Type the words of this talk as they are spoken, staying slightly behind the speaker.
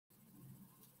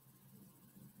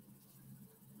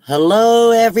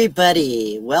Hello,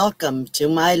 everybody. Welcome to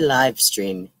my live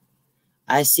stream.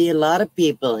 I see a lot of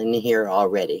people in here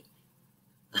already.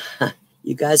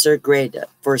 You guys are great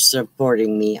for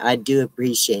supporting me. I do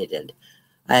appreciate it.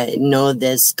 I know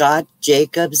that Scott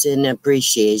Jacobs in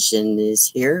Appreciation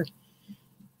is here.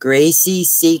 Gracie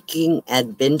Seeking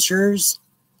Adventures.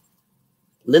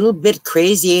 Little Bit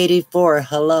Crazy 84.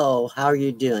 Hello, how are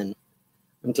you doing?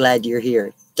 I'm glad you're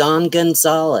here. Don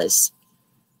Gonzalez.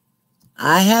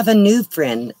 I have a new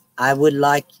friend I would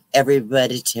like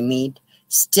everybody to meet.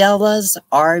 Stella's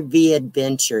RV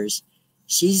Adventures.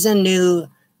 She's a new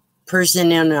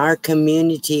person in our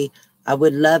community. I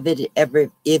would love it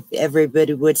if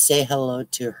everybody would say hello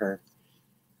to her.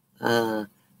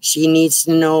 She needs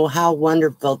to know how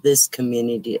wonderful this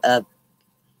community of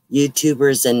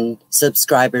YouTubers and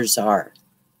subscribers are.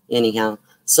 Anyhow,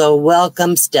 so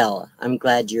welcome, Stella. I'm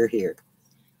glad you're here.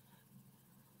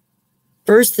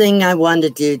 First thing I want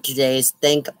to do today is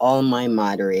thank all my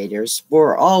moderators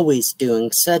for always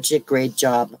doing such a great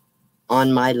job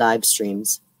on my live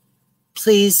streams.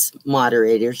 Please,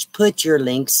 moderators, put your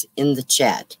links in the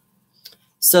chat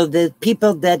so that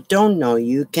people that don't know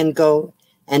you can go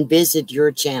and visit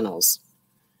your channels.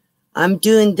 I'm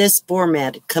doing this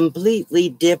format completely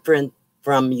different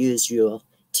from usual.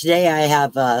 Today I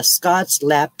have Scott's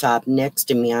laptop next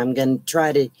to me. I'm going to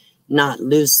try to not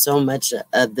lose so much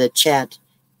of the chat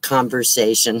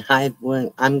conversation. I'm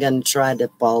going to try to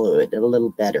follow it a little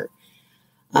better.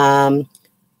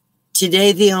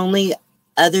 Today, the only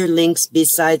other links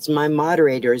besides my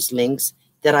moderators' links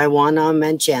that I want on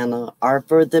my channel are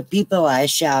for the people I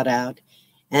shout out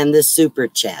and the super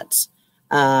chats.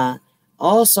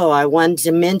 Also, I wanted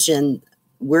to mention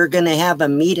we're going to have a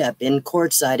meetup in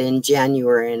Quartzsite in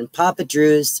January, and Papa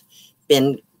Drew's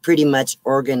been pretty much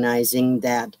organizing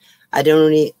that. I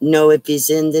don't know if he's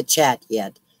in the chat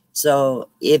yet. So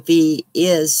if he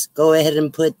is, go ahead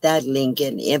and put that link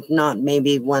in. If not,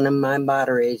 maybe one of my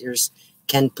moderators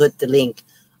can put the link.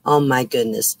 Oh my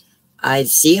goodness. I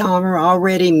see I'm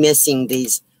already missing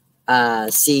these.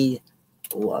 See,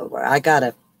 I got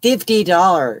a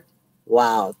 $50.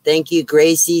 Wow. Thank you,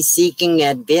 Gracie Seeking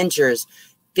Adventures.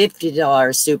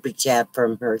 $50 super chat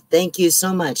from her. Thank you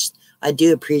so much. I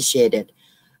do appreciate it.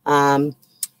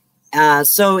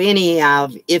 So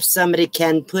anyhow, if somebody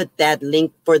can put that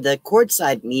link for the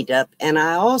Quartzsite meetup, and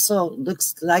I also,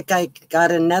 looks like I got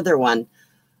another one.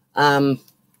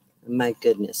 My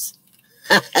goodness.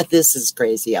 This is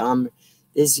crazy.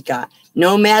 This guy,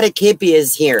 Nomadic Hippie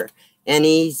is here, and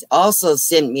he's also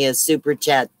sent me a super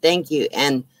chat. Thank you.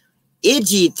 And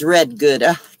Iggy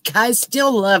Threadgood, I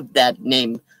still love that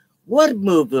name. What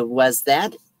movie was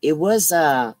that? It was,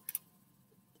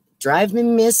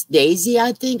 Driving Miss Daisy,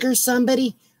 I think, or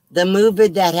somebody. The movie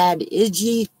that had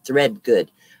Iggy Threadgood.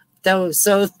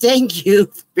 So thank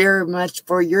you very much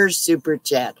for your super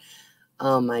chat.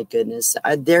 Oh my goodness.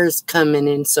 There's coming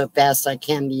in so fast I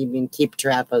can't even keep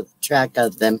track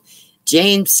of them.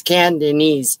 James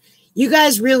Cantonese. You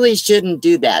guys really shouldn't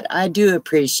do that. I do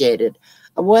appreciate it.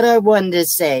 What I wanted to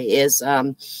say is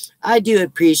I do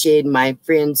appreciate my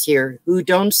friends here who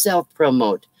don't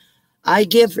self-promote. I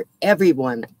give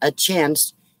everyone a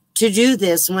chance to do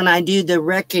this when I do the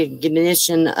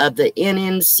recognition of the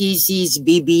NNCCs,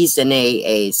 BBs, and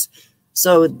AAs.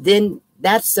 So then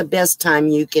that's the best time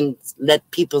you can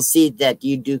let people see that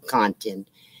you do content.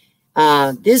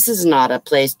 This is not a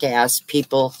place to ask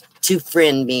people to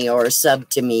friend me or sub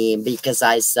to me because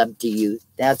I sub to you.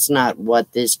 That's not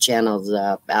what this channel is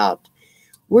about.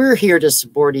 We're here to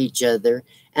support each other,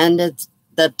 and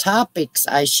the topics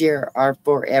I share are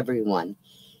for everyone.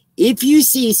 If you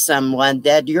see someone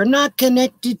that you're not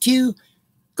connected to,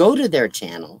 go to their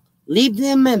channel. Leave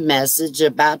them a message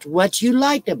about what you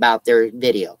liked about their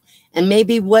video and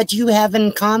maybe what you have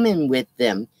in common with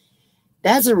them.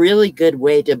 That's a really good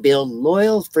way to build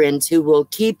loyal friends who will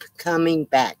keep coming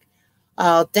back.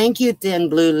 Thank you, Thin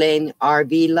Blue Lane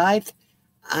RV Life.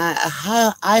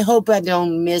 I hope I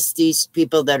don't miss these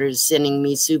people that are sending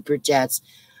me super chats.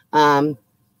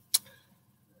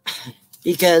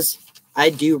 Because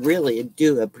I really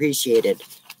do appreciate it.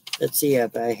 Let's see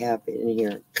if I have it in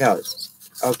here.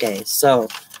 Okay, so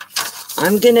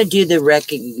I'm going to do the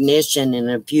recognition in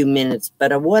a few minutes,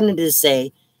 but I wanted to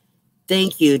say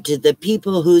thank you to the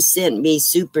people who sent me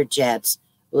super chats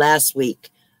last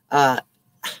week as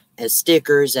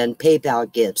stickers and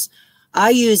PayPal gifts. I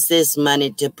use this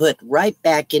money to put right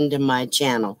back into my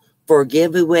channel for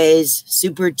giveaways,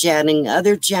 super chatting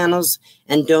other channels,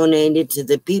 and donate it to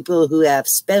the people who have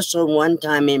special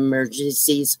one-time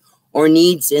emergencies or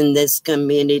needs in this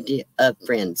community of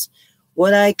friends.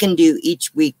 What I can do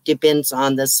each week depends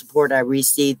on the support I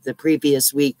received the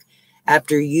previous week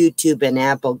after YouTube and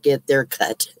Apple get their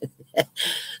cut.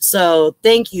 So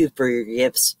thank you for your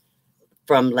gifts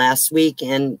from last week,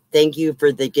 and thank you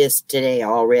for the gifts today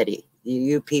already.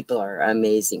 You people are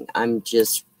amazing. I'm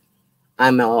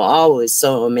always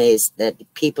so amazed that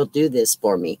people do this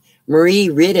for me. Marie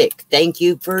Riddick, thank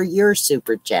you for your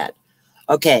super chat.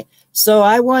 Okay, so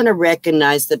I want to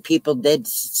recognize the people that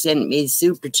sent me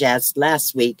super chats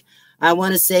last week. I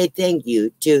want to say thank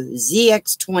you to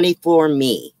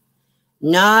ZX24Me,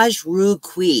 Naj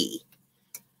Ruqui,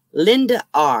 Linda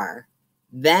R.,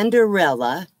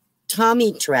 Vanderella,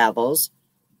 Tommy Travels,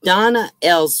 Donna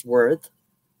Ellsworth,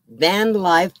 Van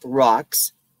Life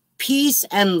Rocks, Peace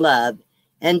and Love,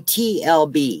 and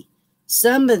TLB.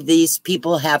 Some of these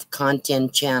people have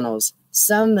content channels.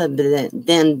 Some of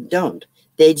them don't.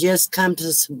 They just come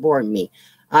to support me.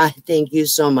 I thank you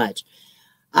so much.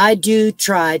 I do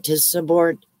try to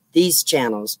support these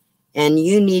channels, and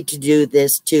you need to do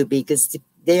this too, because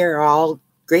they're all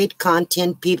great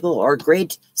content people or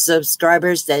great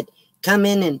subscribers that come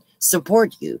in and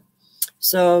support you.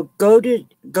 So go to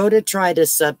try to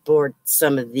support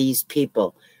some of these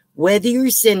people. Whether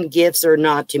you send gifts or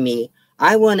not to me,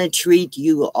 I want to treat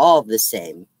you all the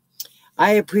same.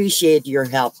 I appreciate your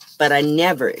help, but I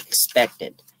never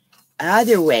expected.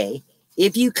 Either way,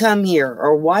 if you come here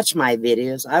or watch my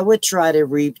videos, I would try to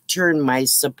return my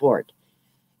support.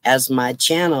 As my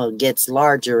channel gets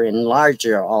larger and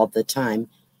larger all the time,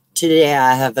 today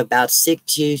I have about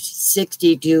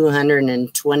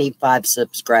 6,225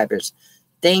 subscribers.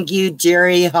 Thank you,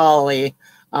 Jerry Holly.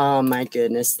 Oh my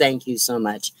goodness, thank you so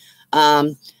much.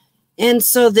 And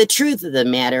so the truth of the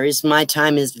matter is my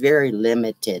time is very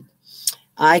limited.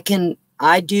 I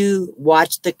do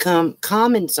watch the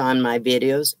comments on my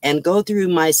videos and go through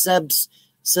my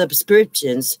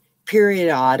subscriptions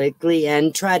periodically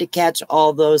and try to catch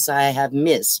all those I have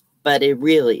missed, but it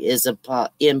really is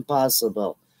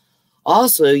impossible.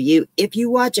 Also, if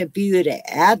you watch a few of the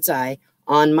ads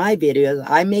on my videos,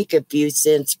 I make a few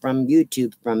cents from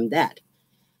YouTube from that.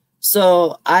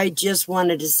 So I just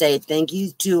wanted to say thank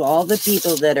you to all the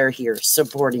people that are here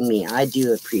supporting me. I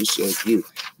do appreciate you.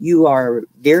 You are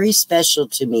very special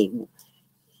to me. You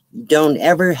don't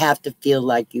ever have to feel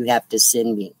like you have to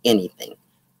send me anything.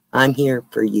 I'm here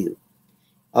for you.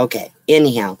 Okay,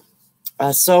 anyhow.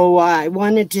 So I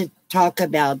wanted to talk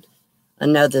about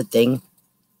another thing.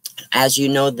 As you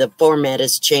know, the format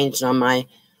has changed on my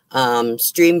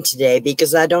stream today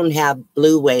because I don't have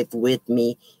Blue Wave with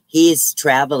me. He's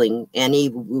traveling, and he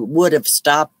would have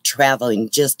stopped traveling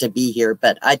just to be here,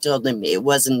 but I told him it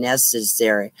wasn't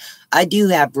necessary. I do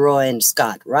have Roy and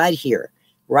Scott right here,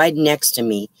 right next to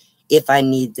me, if I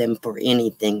need them for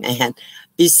anything. And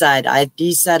besides, I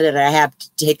decided I have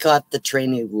to take off the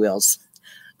training wheels.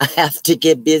 I have to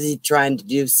get busy trying to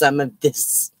do some of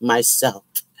this myself.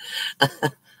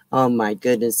 Oh my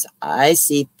goodness. I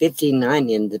see 59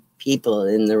 in the people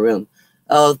in the room.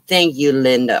 Oh, thank you,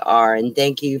 Linda R. And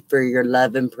thank you for your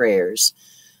love and prayers.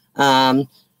 Where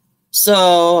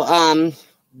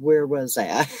was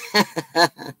I?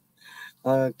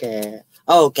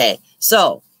 Okay.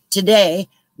 So today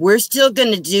we're still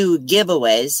going to do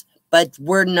giveaways, but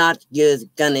we're not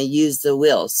going to use the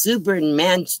wheel.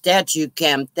 Superman statue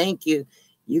cam. Thank you.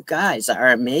 You guys are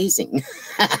amazing.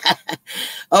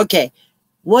 Okay.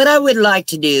 What I would like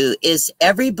to do is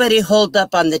everybody hold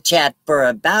up on the chat for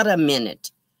about a minute.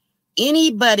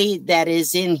 Anybody that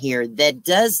is in here that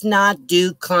does not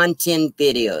do content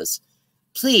videos,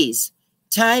 please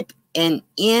type an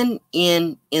in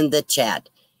the chat.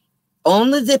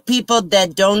 Only the people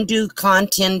that don't do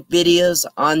content videos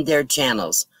on their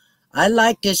channels. I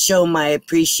like to show my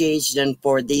appreciation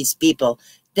for these people.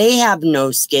 They have no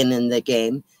skin in the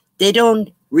game. They don't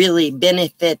really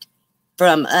benefit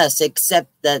from us, except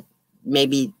that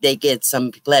maybe they get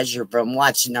some pleasure from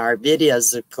watching our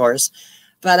videos, of course.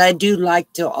 But I do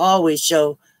like to always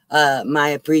show my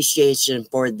appreciation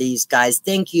for these guys.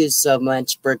 Thank you so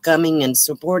much for coming and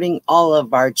supporting all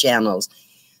of our channels.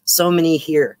 So many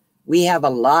here. We have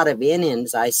a lot of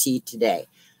in-ins I see today.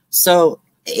 So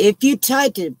if you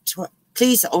type it,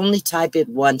 please only type it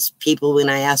once, people, when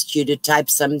I ask you to type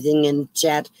something in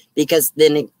chat, because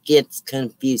then it gets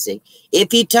confusing.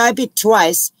 If you type it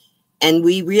twice and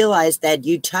we realize that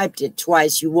you typed it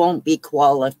twice, you won't be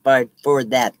qualified for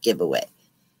that giveaway.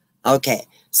 Okay,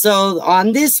 so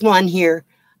on this one here,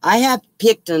 I have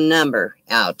picked a number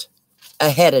out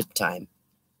ahead of time.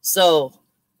 So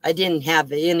I didn't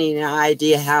have any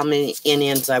idea how many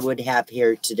in-ins I would have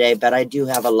here today, but I do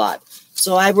have a lot.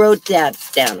 So I wrote that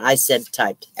down. I said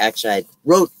typed. Actually, I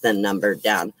wrote the number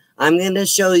down. I'm going to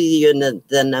show you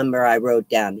the number I wrote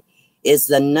down. Is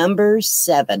the number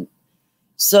 7.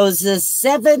 So it's the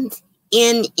 7th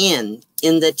NN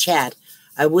in the chat.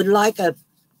 I would like a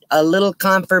little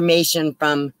confirmation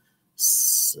from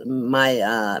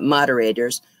my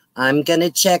moderators. I'm going to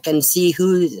check and see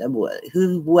who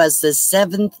was the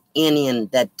 7th NN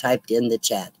that typed in the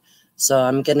chat. So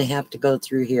I'm going to have to go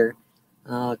through here.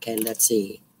 Okay, let's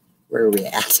see. Where are we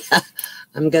at?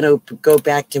 I'm going to go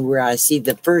back to where I see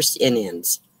the first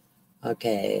NNs.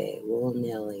 Okay, Wool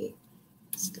Nelly.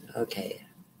 Okay,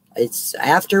 it's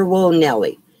after Wool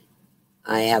Nelly.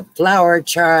 I have Flower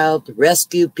Child,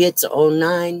 Rescue Pits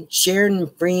 09, Sharon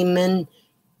Freeman,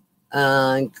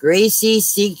 Gracie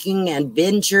Seeking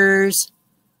Adventures,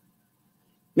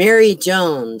 Mary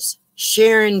Jones,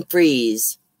 Sharon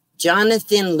Freeze,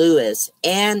 Jonathan Lewis,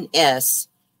 Ann S.,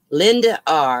 Linda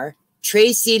R.,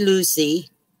 Tracy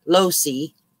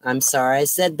Locy, I'm sorry, I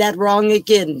said that wrong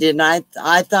again, didn't I?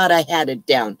 I thought I had it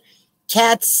down.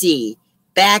 Cat C.,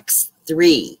 Bax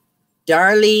 3,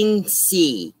 Darlene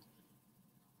C.,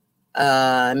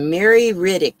 Mary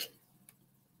Riddick,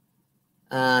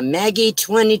 Maggie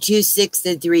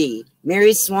 2263,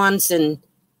 Mary Swanson,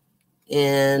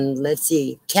 and let's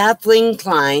see, Kathleen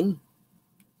Klein.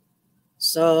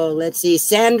 So let's see,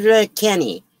 Sandra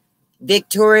Kenny,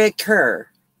 Victoria Kerr.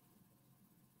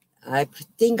 I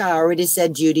think I already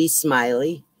said Judy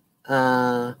Smiley.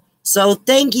 So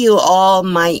thank you all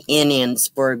my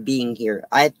NNs for being here.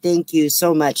 I thank you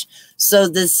so much. So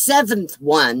the 7th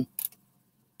one,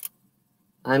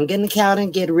 I'm going to count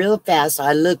and get real fast.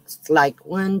 I look like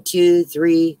 1, 2,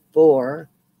 3, 4,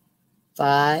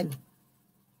 5,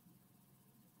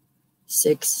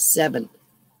 6, 7.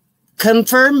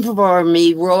 Confirm for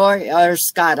me, Roy or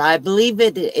Scott. I believe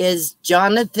it is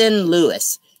Jonathan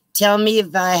Lewis. Tell me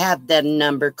if I have that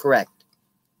number correct.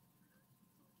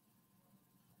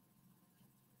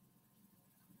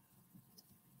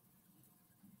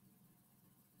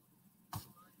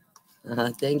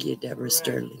 Thank you, Deborah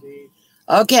Sterling.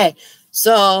 Okay,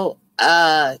 so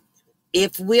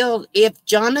if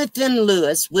Jonathan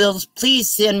Lewis will please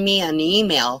send me an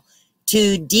email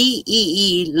to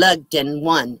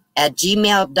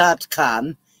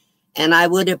deelugden1@gmail.com, and I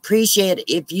would appreciate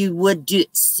if you would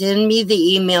send me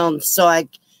the email so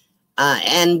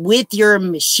and with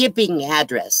your shipping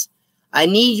address. I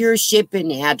need your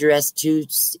shipping address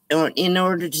in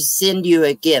order to send you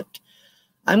a gift.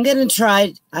 I'm going to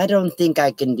try. I don't think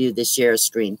I can do the share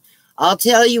screen. I'll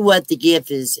tell you what the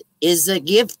gift is. Is a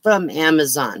gift from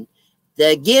Amazon.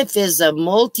 The gift is a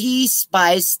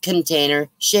multi-spice container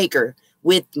shaker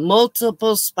with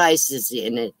multiple spices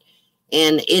in it.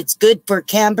 And it's good for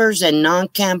campers and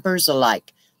non-campers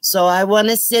alike. So I want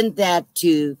to send that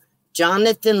to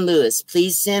Jonathan Lewis.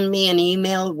 Please send me an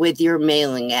email with your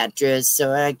mailing address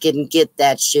so I can get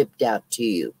that shipped out to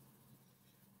you.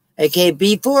 Okay,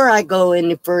 before I go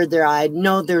any further, I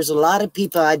know there's a lot of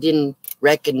people I didn't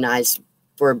recognize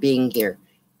for being here.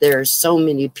 There are so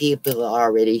many people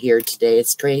already here today.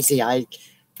 It's crazy. I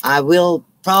will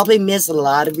probably miss a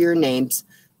lot of your names,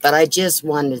 but I just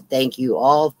want to thank you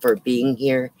all for being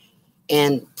here.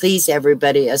 And please,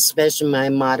 everybody, especially my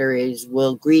moderators,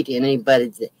 will greet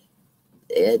anybody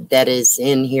that is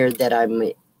in here that I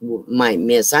might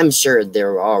miss. I'm sure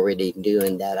they're already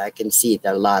doing that. I can see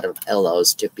a lot of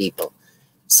hellos to people.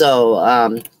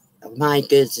 So, my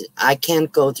goodness, I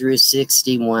can't go through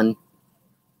 61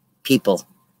 people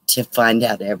to find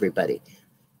out everybody.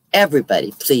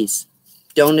 Everybody, please,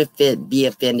 don't be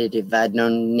offended if I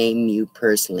don't name you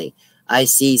personally. I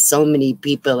see so many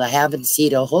people I haven't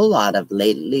seen a whole lot of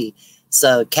lately.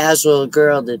 So, Casual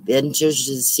Girl Adventures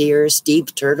is here.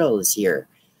 Steve Turtle is here.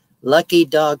 Lucky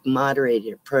Dog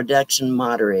Moderator, Production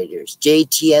Moderators,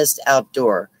 JTS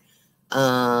Outdoor,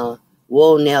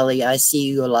 Wool Nelly, I see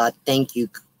you a lot. Thank you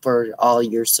for all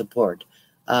your support.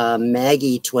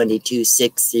 Maggie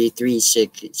 2263,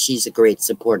 she's a great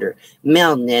supporter.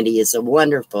 Mel Nettie is a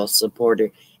wonderful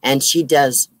supporter, and she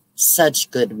does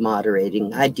such good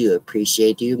moderating. I do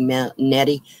appreciate you,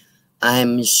 Nettie.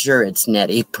 I'm sure it's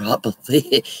Nettie,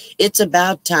 probably. It's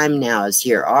About Time Now is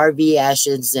here. RV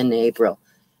Ashes in April.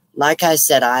 Like I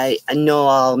said, I know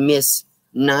I'll miss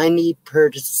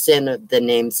 90% of the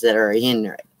names that are in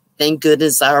there. Thank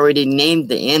goodness I already named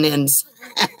the NNs.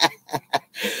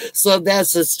 So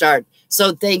that's a start.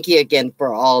 So thank you again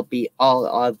for all of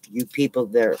you people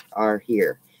that are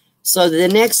here. So the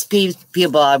next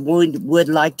people I would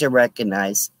like to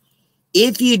recognize,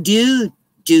 if you do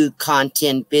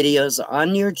content videos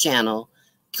on your channel,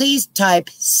 please type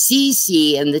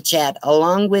CC in the chat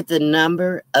along with the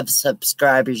number of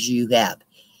subscribers you have.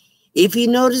 If you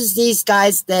notice these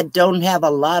guys that don't have a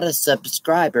lot of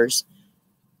subscribers,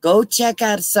 go check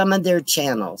out some of their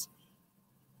channels.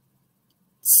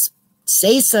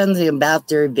 Say something about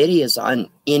their videos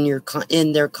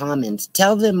in their comments.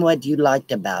 Tell them what you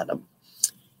liked about them,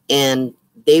 and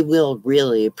they will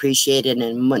really appreciate it.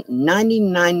 And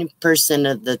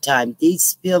 99% of the time,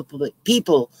 these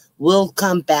people will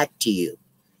come back to you.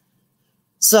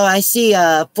 So I see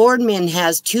Fordman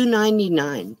has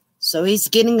 299, so he's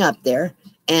getting up there.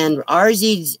 And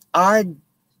RZ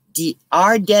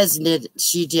our designate,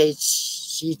 she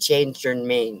changed her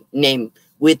name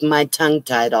with my tongue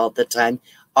tied all the time.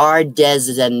 Our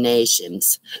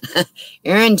designations.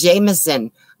 Aaron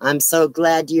Jameson, I'm so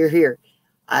glad you're here.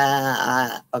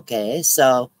 Okay,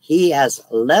 so he has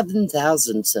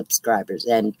 11,000 subscribers,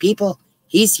 and people,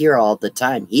 he's here all the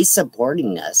time. He's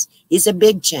supporting us. He's a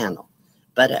big channel.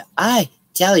 But I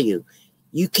tell you,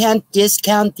 you can't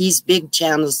discount these big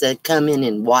channels that come in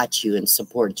and watch you and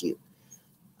support you.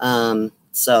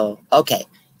 Okay.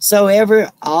 So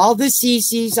all the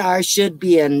CCs should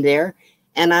be in there.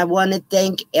 And I want to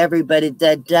thank everybody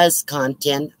that does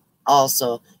content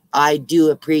also. I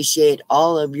do appreciate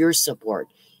all of your support.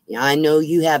 I know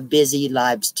you have busy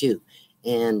lives too.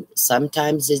 And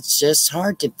sometimes it's just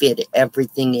hard to fit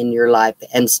everything in your life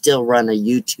and still run a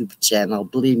YouTube channel,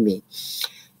 believe me.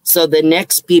 So the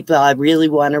next people I really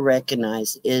want to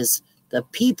recognize is the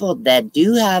people that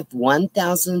do have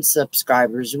 1,000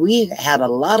 subscribers. We had a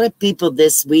lot of people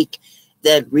this week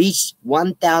that reached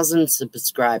 1,000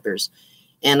 subscribers.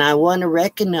 And I want to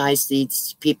recognize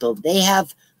these people.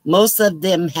 Most of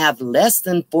them have less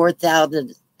than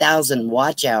 4,000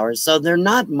 watch hours, so they're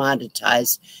not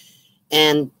monetized.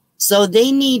 And so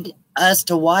they need us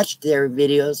to watch their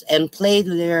videos and play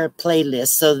their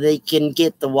playlist so they can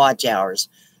get the watch hours.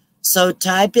 So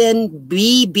type in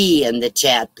BB in the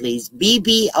chat, please.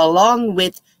 BB along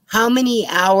with how many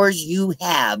hours you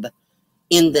have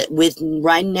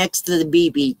right next to the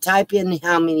BB. Type in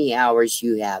how many hours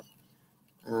you have.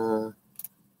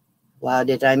 Wow,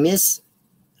 did I miss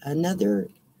another?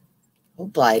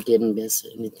 Hopefully I didn't miss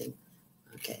anything.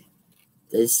 Okay.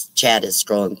 This chat is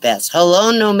scrolling fast.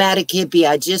 Hello, Nomadic Hippie.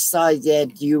 I just saw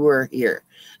that you were here.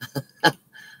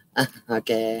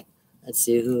 Okay. Let's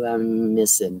see who I'm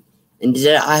missing. And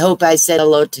I hope I said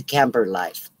hello to Camper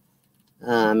Life.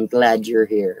 I'm glad you're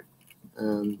here.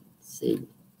 Let's see.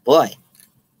 Boy,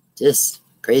 just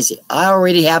crazy. I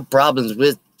already have problems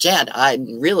with chat.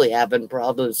 I'm really having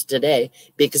problems today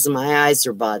because my eyes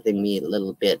are bothering me a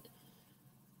little bit.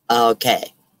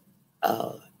 Okay.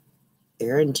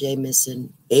 Aaron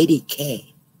Jameson,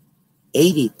 80K.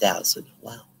 80,000.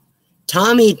 Wow.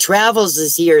 Tommy Travels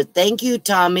is here. Thank you,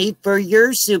 Tommy, for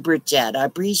your super chat. I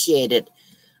appreciate it.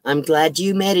 I'm glad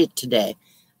you made it today.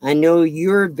 I know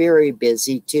you're very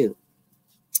busy too.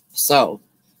 So,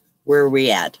 where are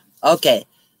we at? Okay.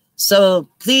 So,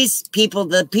 please,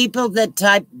 the people that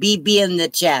type BB in the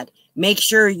chat, make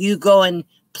sure you go and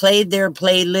play their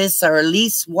playlists or at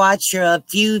least watch a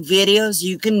few videos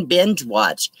you can binge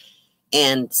watch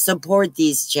and support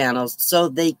these channels so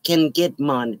they can get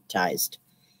monetized.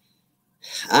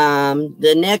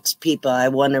 The next people I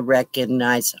want to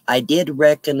recognize, I did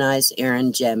recognize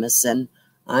Aaron Jemison.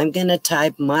 I'm going to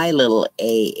type my little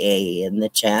AA in the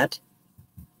chat.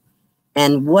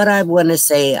 And what I want to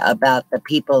say about the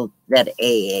people that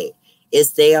AA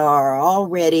is they are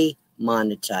already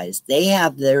monetized. They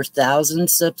have their 1,000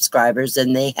 subscribers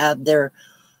and they have their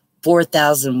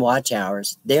 4,000 watch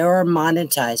hours. They are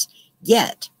monetized,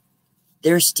 yet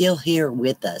they're still here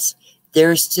with us.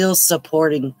 They're still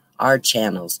supporting our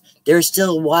channels. They're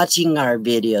still watching our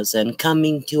videos and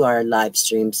coming to our live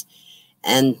streams.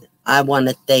 And I want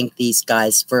to thank these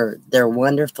guys for their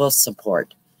wonderful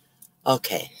support.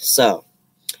 Okay, so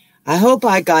I hope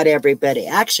I got everybody.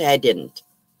 Actually, I didn't.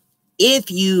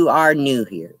 If you are new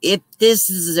here, if this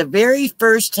is the very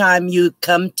first time you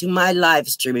come to my live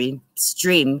stream,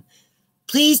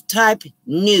 please type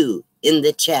new in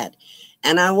the chat.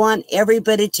 And I want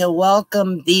everybody to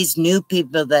welcome these new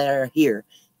people that are here.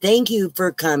 Thank you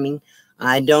for coming.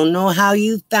 I don't know how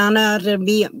you found out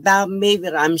about me,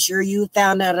 but I'm sure you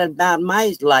found out about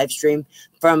my live stream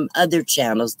from other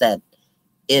channels that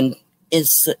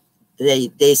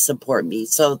they support me.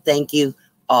 So thank you,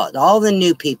 all the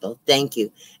new people. Thank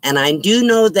you. And I do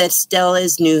know that Stella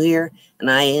is new here,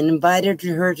 and I invited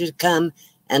her to come,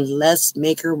 and let's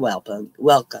make her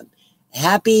welcome.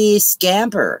 Happy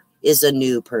Scamper is a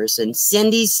new person.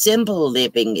 Cindy Simple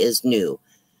Living is new.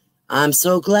 I'm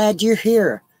so glad you're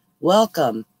here.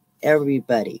 Welcome,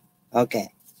 everybody. Okay.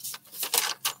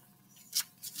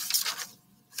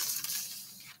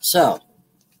 So,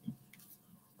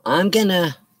 I'm going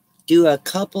to do a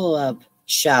couple of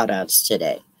shout outs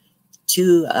today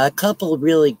to a couple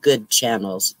really good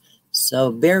channels.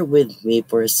 So bear with me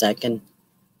for a second.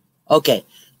 Okay.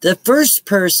 The first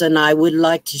person I would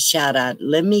like to shout out,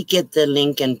 let me get the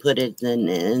link and put it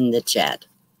in the chat.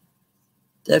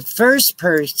 The first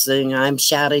person I'm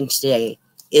shouting today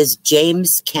is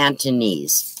James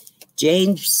Cantonese.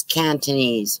 James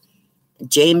Cantonese.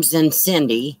 James and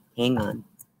Cindy. Hang on.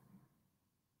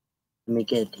 Let me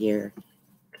get here.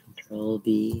 Control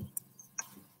B.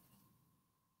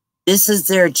 This is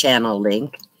their channel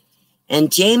link.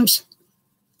 And James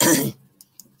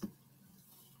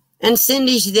and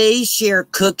Cindy, they share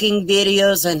cooking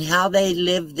videos and how they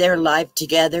live their life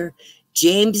together.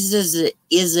 James is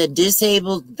a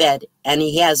disabled vet, and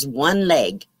he has one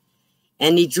leg.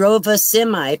 And he drove a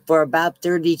semi for about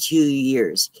 32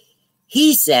 years.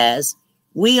 He says,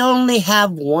 we only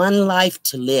have one life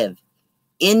to live.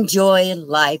 Enjoy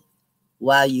life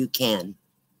while you can.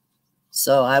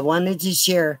 So I wanted to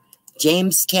share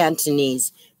James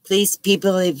Cantonese. Please,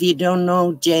 people, if you don't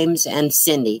know James and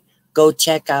Cindy, go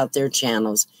check out their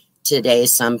channels today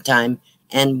sometime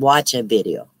and watch a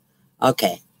video.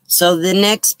 Okay, so the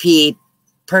next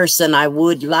person I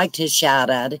would like to shout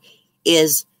out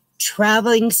is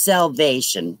Traveling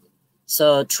Salvation.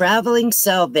 So Traveling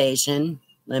Salvation,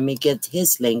 let me get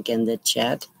his link in the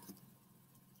chat.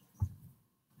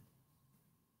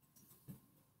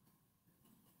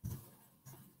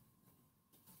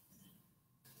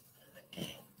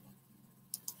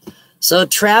 So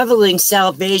Traveling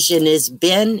Salvation is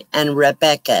Ben and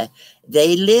Rebecca.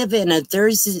 They live in a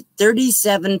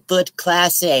 37-foot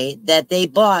Class A that they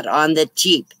bought on the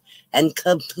cheap and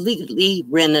completely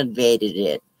renovated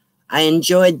it. I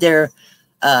enjoyed their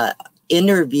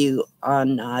interview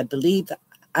on, I believe,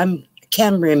 I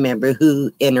can't remember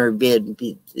who interviewed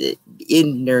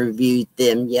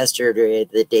them yesterday or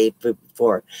the day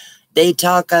before. They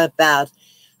talk about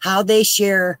how they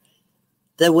share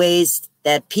the ways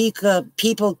that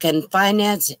people can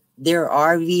finance their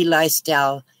RV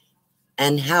lifestyle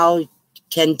and how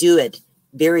can do it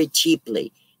very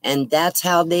cheaply. And that's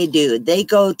how they do. They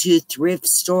go to thrift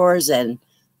stores and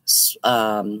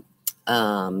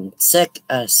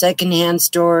secondhand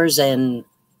stores and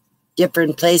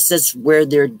different places where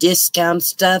they're discount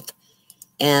stuff.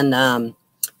 And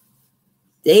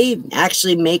they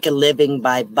actually make a living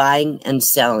by buying and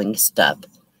selling stuff.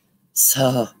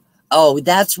 So... oh,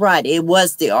 that's right. It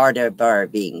was the Art of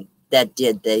RVing that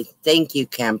did the. Thank you,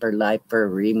 Camper Life, for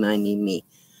reminding me.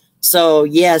 So,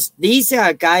 yes, these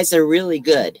guys are really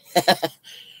good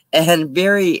and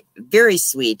very, very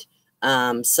sweet.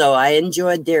 So I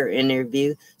enjoyed their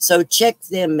interview. So check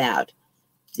them out.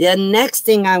 The next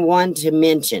thing I want to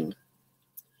mention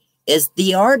is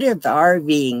the Art of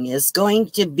RVing is going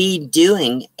to be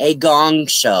doing a gong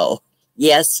show.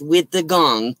 Yes, with the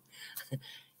gong.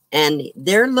 And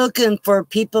they're looking for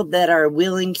people that are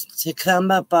willing to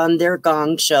come up on their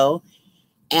gong show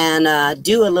and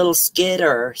do a little skit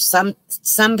or some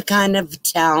kind of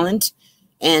talent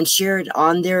and share it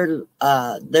on their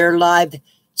live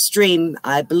stream.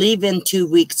 I believe in 2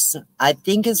 weeks. I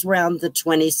think it's around the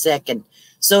 22nd.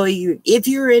 So if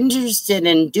you're interested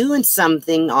in doing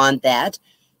something on that,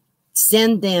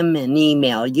 send them an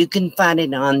email. You can find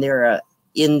it on their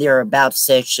in their about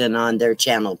section on their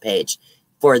channel page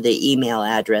for the email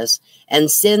address,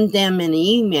 and send them an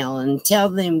email and tell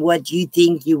them what you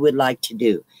think you would like to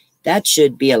do. That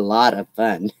should be a lot of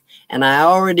fun. And I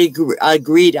already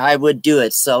agreed I would do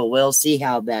it, so we'll see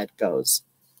how that goes.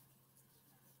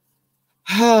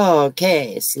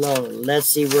 Okay, so let's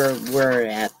see where we're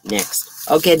at next.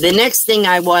 Okay, the next thing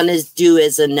I want to do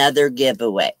is another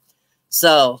giveaway.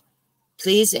 So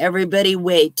please, everybody,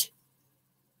 wait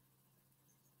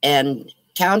and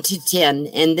count to 10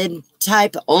 and then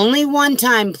type only one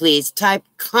time, please. Type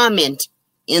comment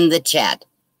in the chat.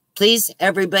 Please,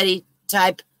 everybody,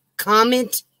 type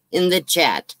comment in the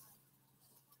chat.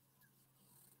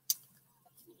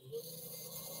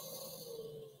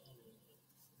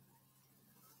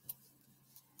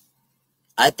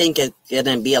 I think it's going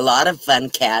to be a lot of fun,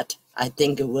 Kat. I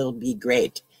think it will be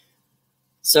great.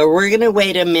 So we're going to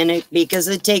wait a minute because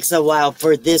it takes a while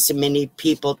for this many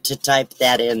people to type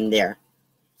that in there.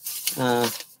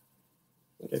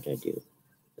 What did I do?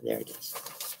 There it is.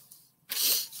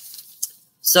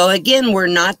 So again, we're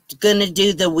not going to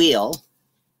do the wheel,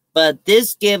 but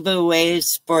this giveaway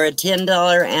is for a $10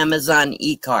 Amazon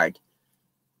e-card.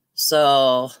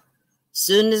 So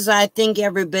soon as I think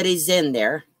everybody's in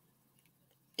there,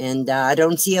 and I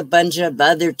don't see a bunch of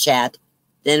other chat,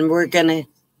 then we're going to...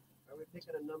 Are we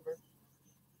picking a number?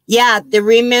 Yeah,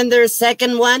 remember the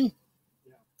second one?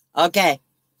 Okay.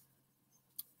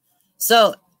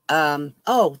 So,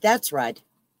 oh, that's right.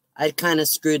 I kind of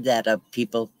screwed that up,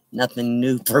 people. Nothing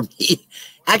new for me.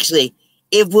 Actually,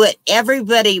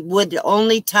 everybody would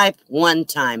only type one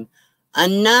time. A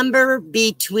number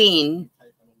between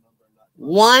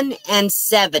 1 and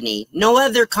 70. No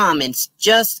other comments.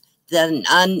 Just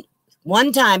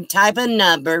one time type a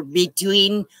number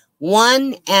between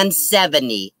 1 and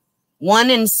 70. 1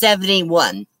 and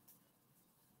 71.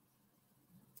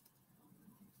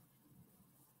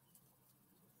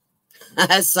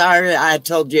 Sorry, I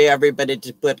told you everybody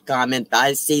to put comment.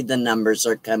 I see the numbers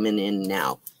are coming in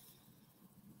now.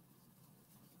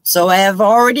 So I have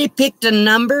already picked a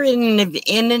number in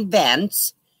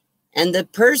advance, and the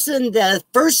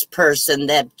first person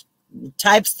that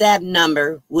types that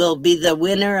number will be the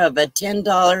winner of a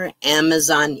 $10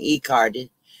 Amazon e-card.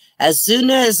 As soon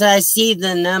as I see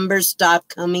the numbers stop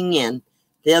coming in,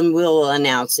 then we'll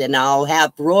announce it. And I'll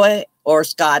have Roy or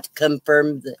Scott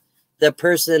confirm the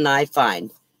person I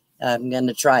find. I'm going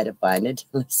to try to find it.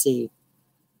 Let's see.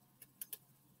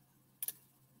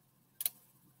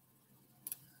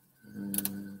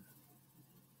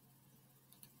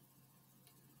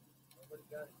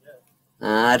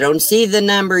 I don't see the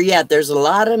number yet. There's a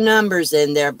lot of numbers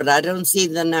in there, but I don't see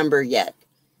the number yet.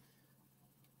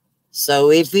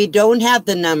 So if we don't have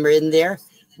the number in there,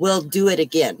 we'll do it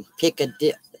again.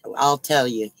 I'll tell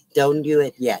you. Don't do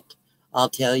it yet. I'll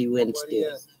tell you when to do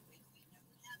it.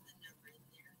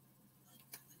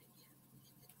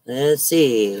 Let's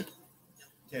see.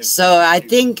 So I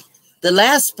think the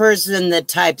last person that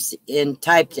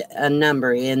typed a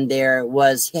number in there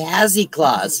was Hazzy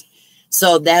Claus.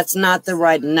 So that's not the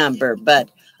right number. But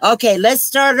okay, let's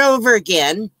start over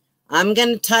again. I'm going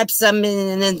to type something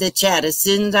in the chat. As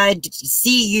soon as I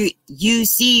see you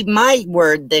see my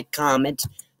word, the comment,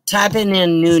 type in a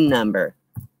new number.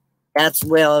 That's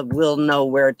well, we'll know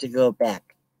where to go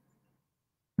back.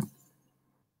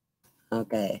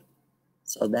 Okay.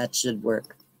 So that should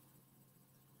work.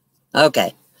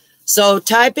 Okay. So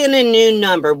type in a new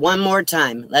number one more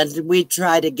time. We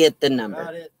try to get the number.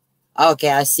 Got it. Okay,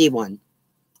 I see one.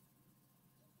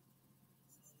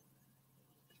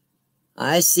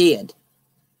 I see it.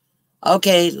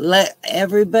 Okay, let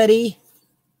everybody.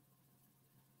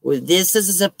 This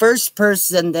is the first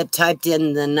person that typed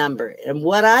in the number. And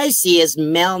what I see is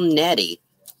Mel Nettie.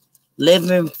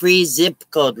 Living free zip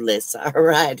code list. All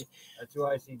right. That's who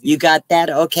I see. You got that?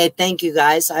 Okay, thank you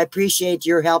guys. I appreciate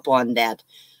your help on that.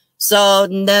 So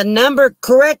the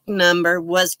correct number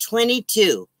was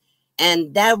 22.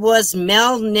 And that was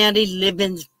Mel Nettie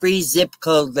Living Free Zip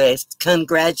Code List.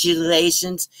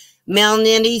 Congratulations. Mel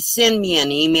Nettie, send me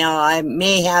an email. I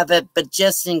may have it, but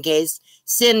just in case,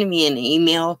 send me an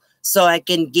email so I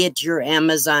can get your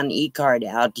Amazon e-card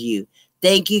out to you.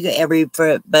 Thank you,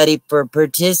 everybody, for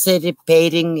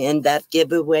participating in that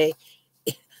giveaway.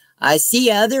 I see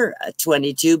other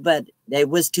 22, but it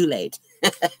was too late.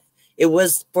 It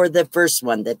was for the first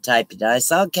one that typed it. I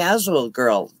saw Casual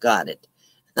Girl got it.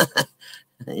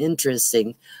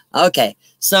 Interesting. Okay,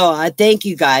 so I thank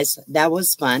you guys. That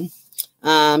was fun.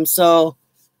 So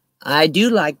I do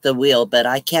like the wheel, but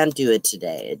I can't do it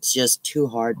today. It's just too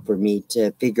hard for me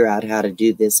to figure out how to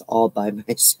do this all by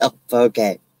myself.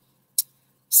 Okay.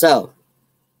 So,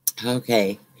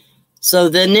 okay. So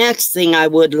the next thing I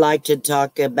would like to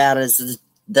talk about is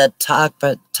the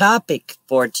topic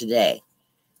for today.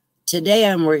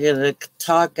 Today we're going to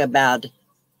talk about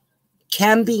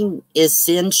camping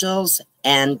essentials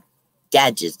and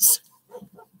gadgets.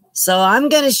 So I'm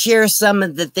going to share some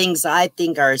of the things I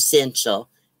think are essential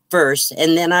first.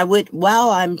 And then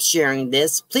while I'm sharing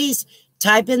this, please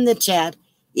type in the chat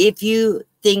if you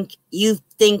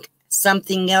think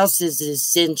something else is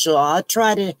essential. I'll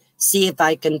try to see if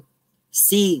I can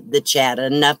see the chat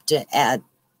enough to add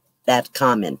that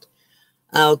comment.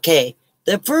 Okay,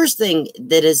 the first thing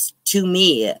that is to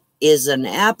me is an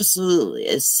absolute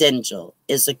essential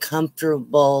is a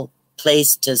comfortable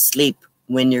place to sleep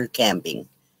when you're camping.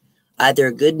 Either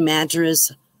a good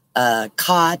mattress,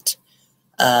 cot,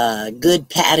 good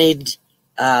padded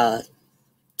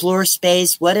floor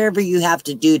space, whatever you have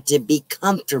to do to be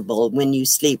comfortable when you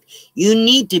sleep. You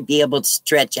need to be able to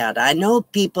stretch out. I know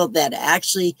people that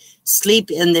actually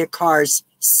sleep in their cars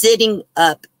sitting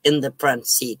up in the front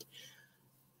seat.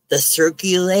 The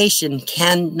circulation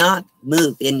cannot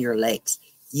move in your legs.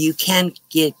 You can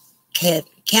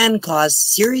cause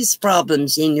serious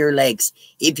problems in your legs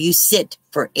if you sit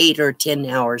for 8 or 10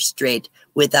 hours straight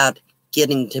without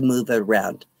getting to move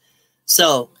around.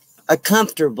 So a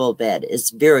comfortable bed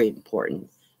is very important.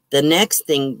 The next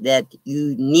thing that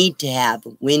you need to have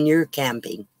when you're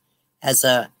camping, as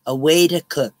a way to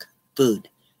cook food.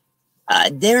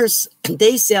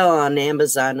 They sell on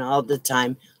Amazon all the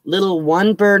time little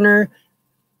one burner,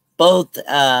 both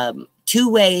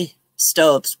two-way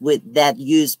stoves that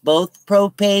use both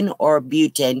propane or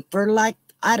butane for like,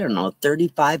 I don't know,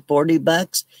 35, 40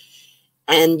 bucks.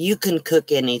 And you can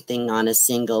cook anything on a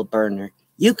single burner.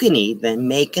 You can even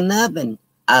make an oven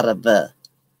out of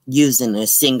using a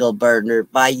single burner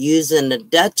by using a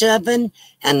Dutch oven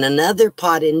and another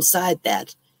pot inside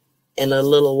that. And a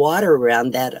little water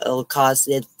around that will cause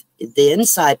the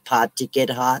inside pot to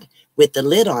get hot with the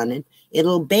lid on it.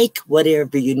 It'll bake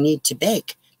whatever you need to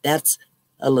bake. That's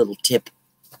a little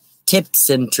tips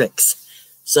and tricks.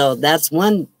 So that's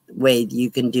one way you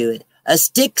can do it. A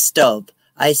stick stove.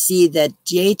 I see that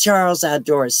J. Charles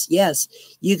Outdoors. Yes,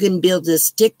 you can build a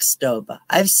stick stove.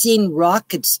 I've seen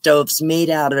rocket stoves made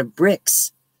out of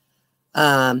bricks.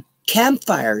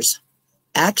 Campfires.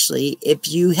 Actually, if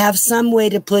you have some way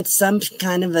to put some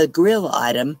kind of a grill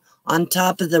item on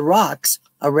top of the rocks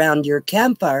around your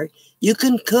campfire, you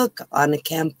can cook on a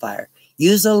campfire.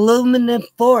 Use aluminum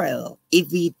foil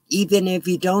even if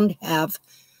you don't have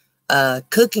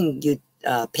cooking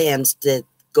pans that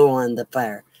go on the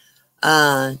fire.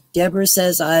 Deborah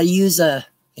says, I use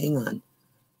hang on,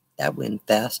 that went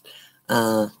fast.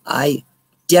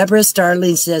 Deborah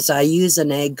Starling says, I use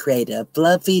an egg crate, a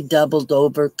fluffy doubled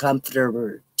over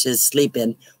comforter to sleep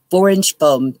in, 4-inch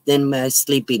foam, then my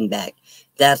sleeping bag.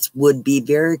 That would be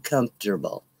very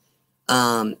comfortable.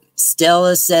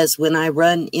 Stella says, when I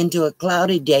run into a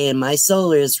cloudy day and my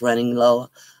solar is running low,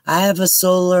 I have a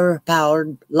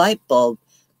solar-powered light bulb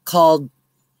called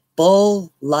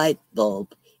Bull Light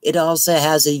Bulb. It also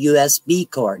has a USB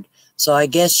cord. So I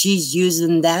guess she's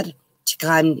using that to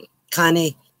kind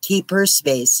of keep her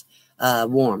space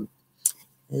warm.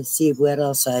 Let's see what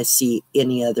else I see.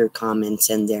 Any other comments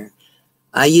in there?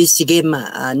 I used to give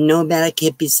my Nomadic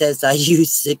Hippie says I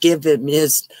used to give him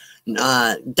his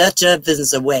Dutch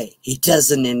ovens away. He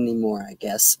doesn't anymore, I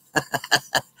guess.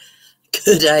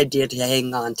 Good idea to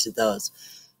hang on to those.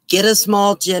 Get a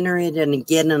small generator and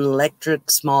get an electric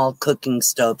small cooking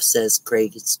stove, says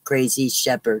Crazy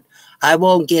Shepherd. I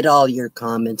won't get all your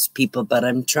comments, people, but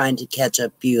I'm trying to catch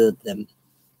a few of them.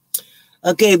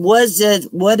 Okay, what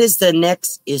is the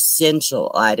next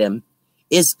essential item?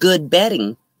 Is good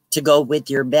bedding to go with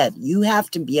your bed. You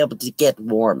have to be able to get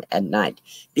warm at night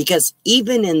because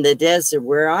even in the desert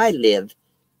where I live,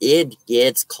 it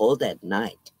gets cold at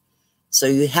night. So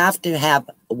you have to have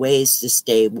ways to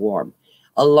stay warm.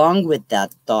 Along with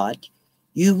that thought,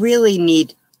 you really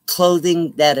need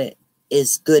clothing that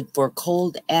is good for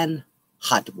cold and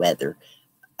hot weather.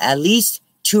 At least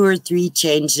 2 or 3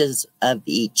 changes of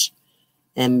each.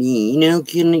 And you know,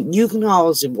 you can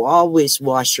always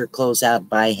wash your clothes out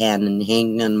by hand and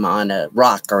hang them on a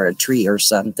rock or a tree or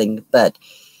something. But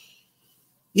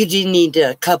you do need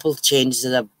a couple changes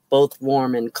of both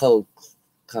warm and cold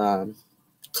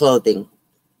clothing.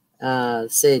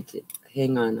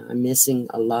 Hang on, I'm missing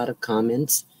a lot of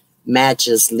comments.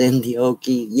 Matches, Lindy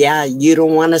Okie. Yeah, you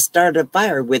don't want to start a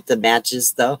fire with the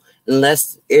matches though,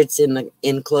 unless it's in an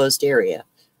enclosed area.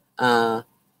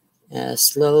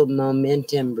 Slow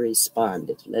Momentum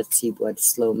responded. Let's see what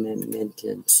Slow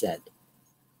Momentum said.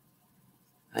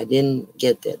 I didn't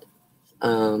get that.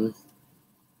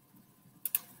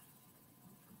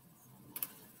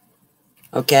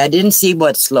 Okay, I didn't see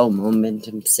what Slow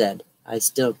Momentum said. I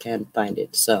still can't find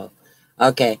it. So,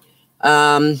 okay.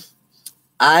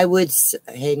 I would,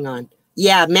 hang on.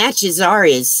 Yeah, matches are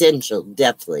essential,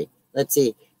 definitely. Let's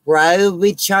see. Where I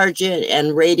would charge it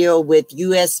and radio with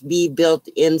USB built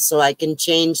in so I can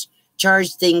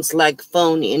charge things like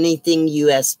phone, anything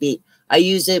USB. I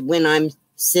use it when I'm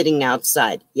sitting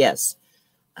outside. Yes.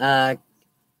 A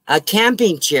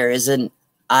camping chair is an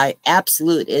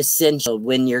absolute essential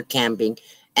when you're camping.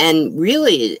 And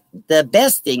really, the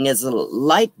best thing is a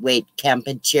lightweight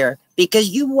camping chair because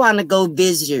you want to go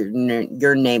visit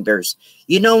your neighbors.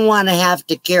 You don't want to have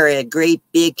to carry a great,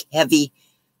 big, heavy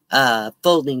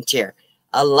folding chair.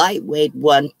 A lightweight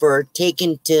one for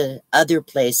taking to other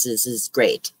places is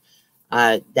great.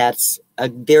 That's a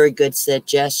very good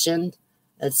suggestion.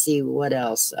 Let's see what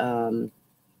else.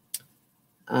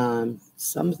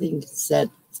 Something said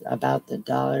about the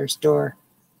dollar store.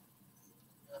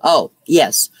 Oh,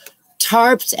 yes.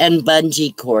 Tarps and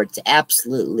bungee cords,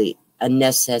 absolutely a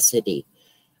necessity.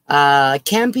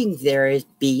 Camping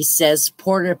Therapy says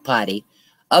porta potty.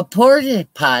 A porta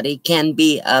potty can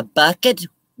be a bucket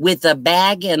with a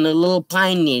bag and a little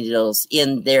pine needles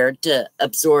in there to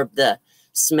absorb the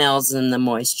smells and the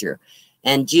moisture.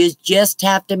 And you just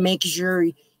have to make sure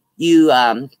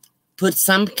you put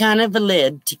some kind of a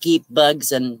lid to keep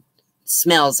bugs and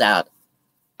smells out.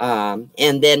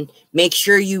 And then make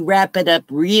sure you wrap it up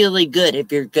really good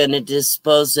if you're going to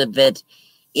dispose of it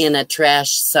in a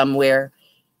trash somewhere.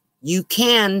 You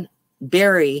can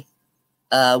bury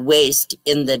waste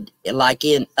in the, like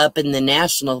up in the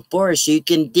national forest. You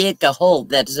can dig a hole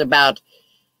that's about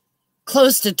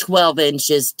close to 12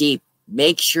 inches deep.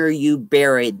 Make sure you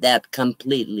bury that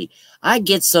completely. I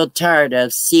get so tired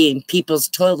of seeing people's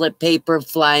toilet paper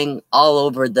flying all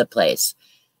over the place.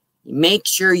 Make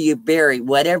sure you bury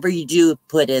whatever you do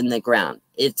put in the ground.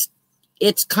 It's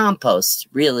compost,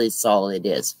 really is all it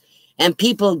is. And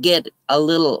people get a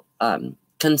little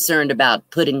concerned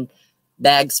about putting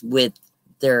bags with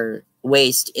their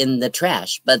waste in the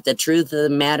trash. But the truth of the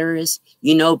matter is,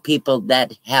 you know, people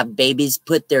that have babies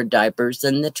put their diapers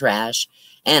in the trash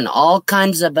and all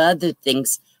kinds of other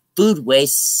things. Food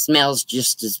waste smells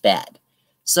just as bad.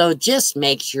 So just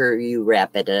make sure you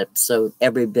wrap it up so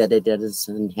everybody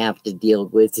doesn't have to deal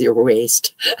with your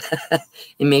waste.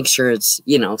 And make sure it's,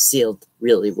 you know, sealed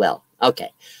really well.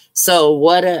 Okay. So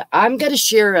what I'm going to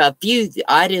share a few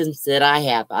items that I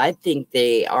have. I think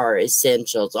they are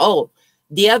essentials. Oh,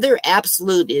 the other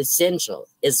absolute essential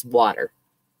is water.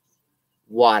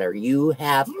 Water. You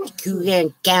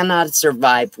cannot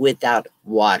survive without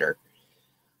water.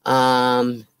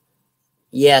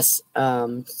 Yes.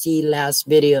 See last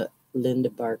video, Linda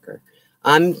Barker.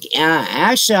 I'm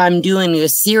doing a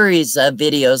series of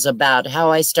videos about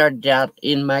how I started out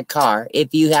in my car.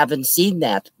 If you haven't seen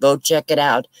that, go check it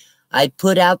out. I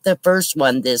put out the first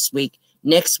one this week.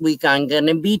 Next week, I'm going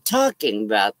to be talking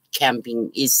about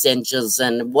camping essentials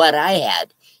and what I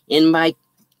had in my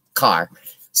car.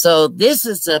 So this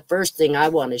is the first thing I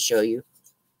want to show you.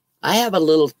 I have a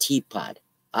little teapot.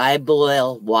 I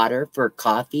boil water for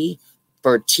coffee,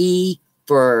 for tea,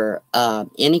 for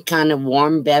any kind of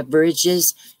warm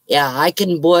beverages. Yeah, I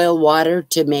can boil water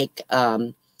to make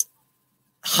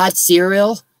hot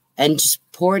cereal and just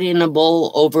pour it in a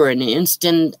bowl over an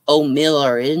instant oatmeal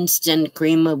or instant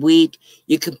cream of wheat.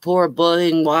 You can pour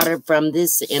boiling water from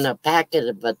this in a packet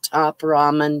of a top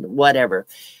ramen, whatever.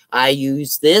 I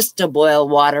use this to boil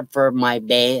water for my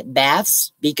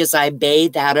baths because I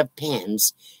bathe out of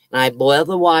pans. And I boil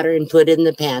the water and put it in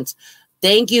the pans.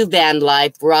 Thank you, Van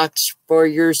Life Rocks, for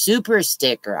your super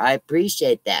sticker. I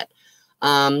appreciate that.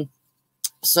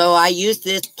 So I use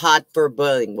this pot for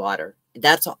boiling water.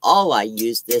 That's all I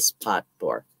use this pot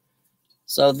for.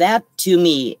 So that, to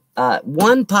me,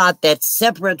 one pot that's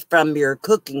separate from your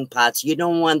cooking pots. You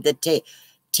don't want to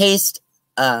taste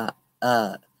other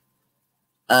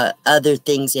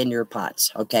things in your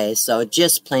pots, okay? So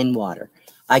just plain water.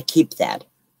 I keep that.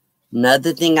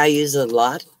 Another thing I use a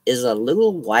lot is a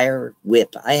little wire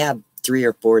whip. I have 3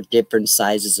 or 4 different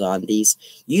sizes on these.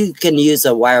 You can use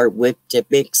a wire whip to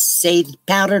mix, say,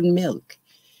 powdered milk.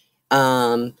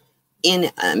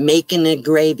 In making a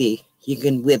gravy, you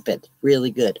can whip it really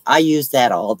good. I use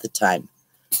that all the time.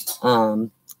 I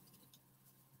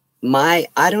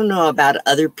don't know about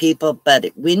other people,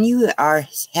 but when you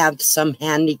have some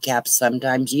handicaps,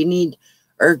 sometimes you need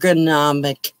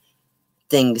ergonomic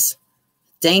things.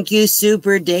 Thank you,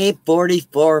 Super Dave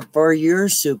 44, for your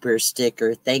super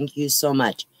sticker. Thank you so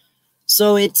much.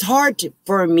 So it's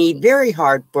for me, very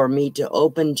hard for me to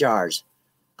open jars.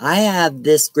 I have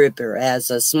this gripper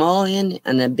as a small end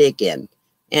and a big end,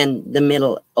 and the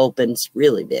middle opens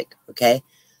really big, okay?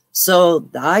 So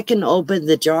I can open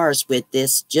the jars with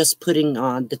this, just putting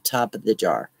on the top of the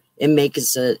jar. It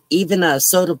makes even a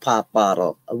soda pop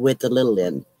bottle with a little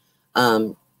end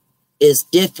is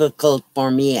difficult for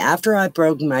me. After I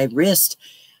broke my wrist,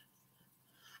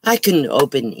 I couldn't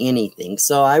open anything,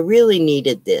 so I really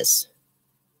needed this.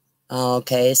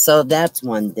 Okay, so that's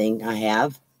one thing I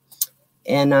have.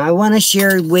 And I want to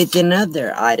share with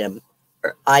another item.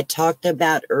 I talked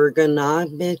about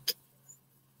ergonomic.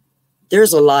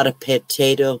 There's a lot of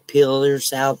potato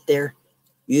peelers out there.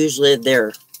 Usually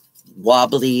they're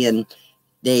wobbly and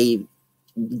the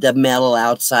metal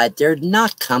outside, they're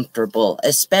not comfortable,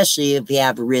 especially if you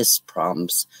have wrist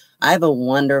problems. I have a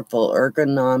wonderful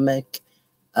ergonomic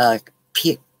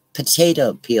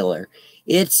potato peeler.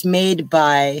 It's made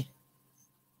by,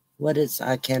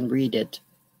 I can't read it.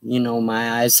 You know,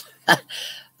 my eyes.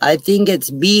 I think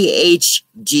it's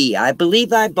BHG. I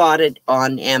believe I bought it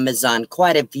on Amazon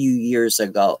quite a few years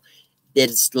ago.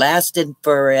 It's lasted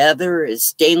forever. It's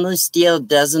stainless steel,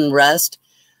 doesn't rust.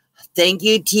 Thank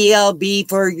you, TLB,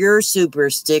 for your super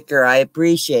sticker. I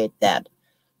appreciate that.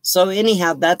 So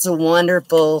anyhow, that's a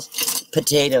wonderful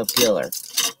potato peeler.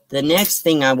 The next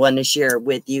thing I want to share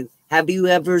with you, have you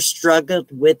ever struggled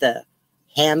with a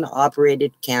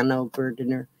hand-operated can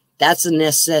opener? That's a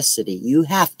necessity. You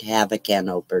have to have a can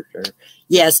opener.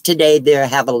 Yes, today they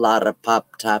have a lot of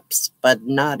pop tops, but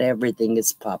not everything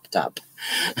is pop top.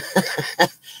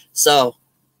 So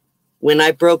when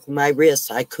I broke my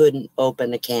wrist, I couldn't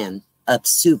open a can of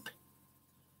soup.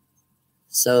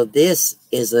 So this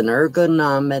is an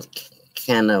ergonomic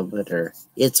can opener.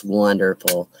 It's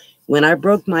wonderful. When I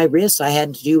broke my wrist, I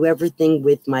had to do everything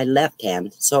with my left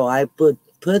hand. So I put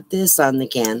this on the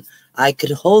can. I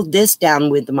could hold this down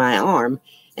with my arm,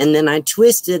 and then I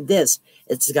twisted this.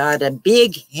 It's got a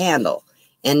big handle,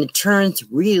 and it turns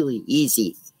really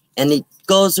easy. And it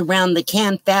goes around the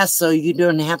can fast, so you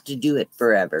don't have to do it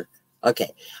forever.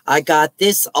 Okay, I got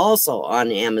this also on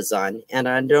Amazon, and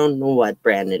I don't know what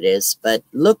brand it is, but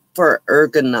look for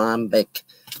ergonomic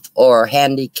or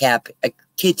handicap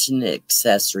kitchen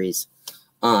accessories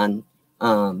on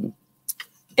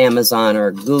Amazon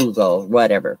or Google,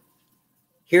 whatever.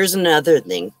 Here's another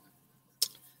thing.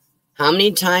 How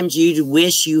many times you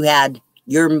wish you had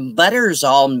your butter's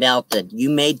all melted? You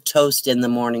made toast in the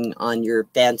morning on your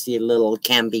fancy little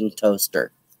camping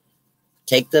toaster.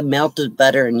 Take the melted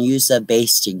butter and use a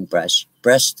basting brush.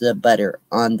 Brush the butter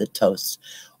on the toast.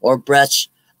 Or brush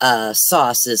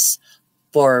sauces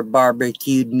for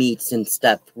barbecued meats and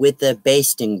stuff with a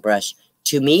basting brush.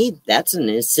 To me, that's an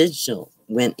essential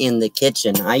when in the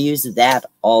kitchen. I use that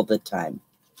all the time.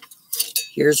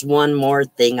 Here's one more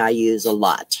thing I use a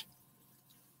lot.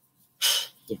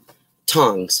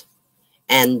 Tongs.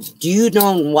 And you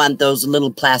don't want those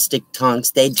little plastic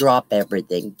tongs. They drop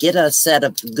everything. Get a set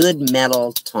of good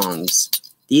metal tongs.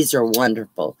 These are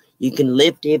wonderful. You can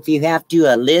lift, if you have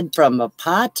to, a lid from a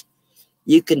pot.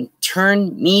 You can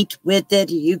turn meat with it.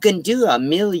 You can do a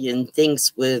million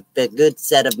things with a good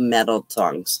set of metal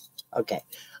tongs. Okay.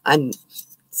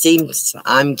 Seems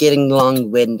I'm getting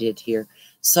long-winded here.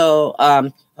 So,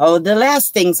 the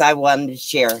last things I wanted to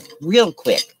share real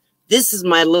quick. This is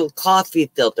my little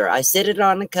coffee filter. I set it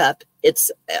on a cup.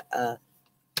 It's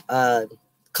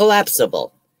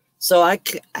collapsible. So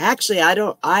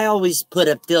I always put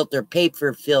a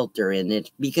paper filter in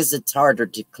it because it's harder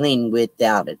to clean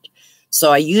without it.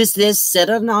 So I use this, set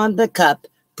it on the cup,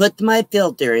 put my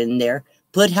filter in there,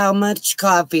 put how much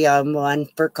coffee I want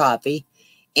for coffee,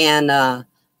 and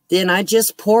then I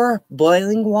just pour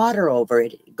boiling water over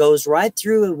it. It goes right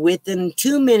through. Within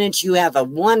 2 minutes, you have a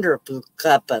wonderful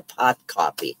cup of hot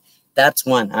coffee. That's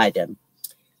one item.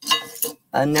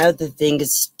 Another thing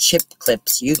is chip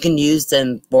clips. You can use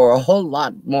them for a whole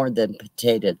lot more than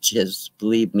potato chips,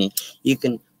 believe me. You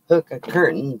can hook a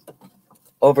curtain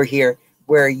over here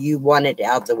where you want it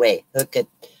out of the way. Hook it.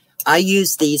 I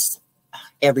use these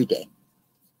every day.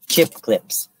 Chip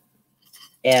clips.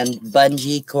 And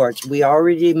bungee cords. We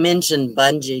already mentioned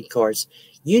bungee cords.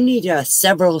 You need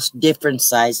several different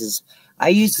sizes. I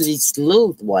use these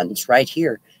little ones right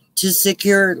here to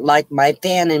secure like my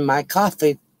fan and my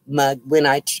coffee mug when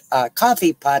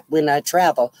coffee pot when I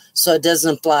travel, so it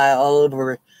doesn't fly all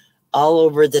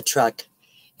over the truck.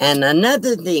 And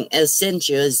another thing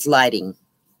essential is lighting.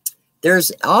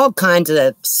 There's all kinds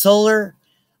of solar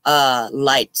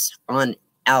lights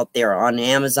out there on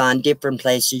Amazon, different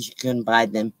places you can buy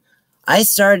them. I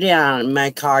started out in my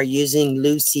car using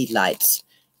Lucy lights.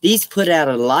 These put out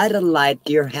a lot of light.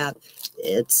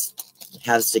 It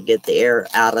has to get the air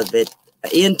out of it,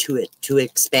 into it to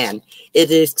expand. It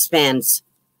expands.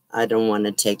 I don't want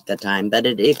to take the time, but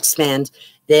it expands.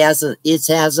 It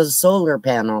has a solar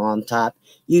panel on top.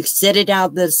 You set it out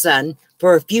in the sun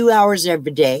for a few hours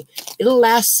every day. It'll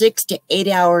last 6 to 8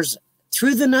 hours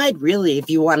through the night, really, if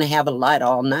you want to have a light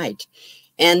all night.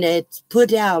 And it's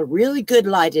put out really good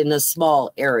light in a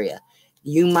small area.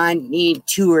 You might need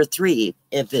 2 or 3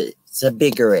 if it's a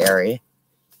bigger area.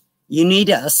 You need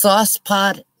a sauce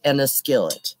pot and a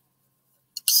skillet.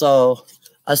 So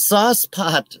a sauce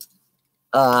pot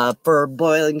for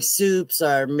boiling soups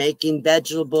or making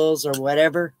vegetables or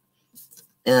whatever.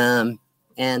 And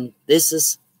this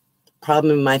is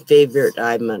probably my favorite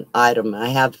item. I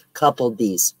have a couple of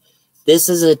these. This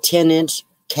is a 10-inch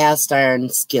cast iron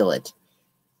skillet,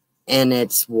 and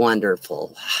it's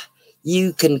wonderful.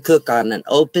 You can cook on an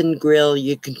open grill.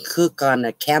 You can cook on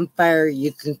a campfire.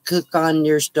 You can cook on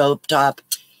your stovetop.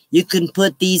 You can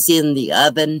put these in the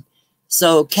oven.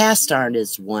 So cast iron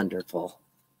is wonderful.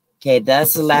 Okay,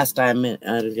 that's the last time I'm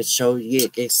going to show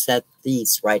you, except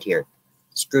these right here,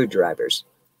 screwdrivers.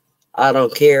 I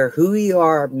don't care who you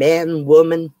are, man,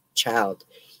 woman, child.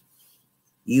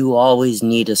 You always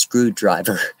need a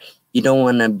screwdriver. You don't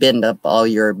want to bend up all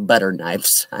your butter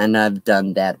knives. And I've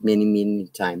done that many, many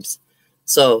times.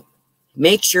 So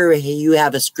make sure you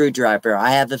have a screwdriver.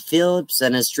 I have a Phillips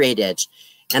and a straight edge.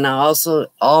 And I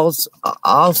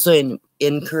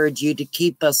encourage you to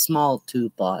keep a small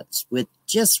toolbox with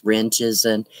just wrenches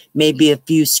and maybe a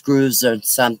few screws or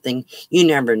something. You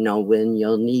never know when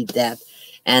you'll need that.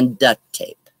 And duct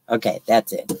tape. Okay,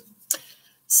 that's it.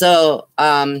 So,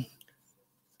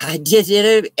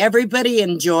 did everybody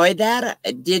enjoy that?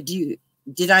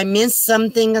 Did I miss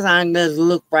something? I'm going to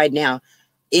look right now.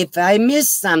 If I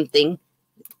missed something,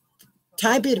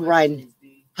 type it right.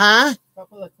 Huh?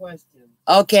 Couple of questions.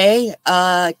 Okay.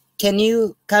 Can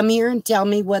you come here and tell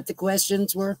me what the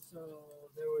questions were? So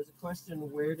there was a question,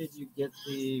 where did you get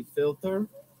the filter?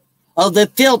 Oh, the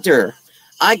filter.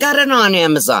 I got it on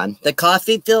Amazon. The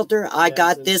coffee filter, I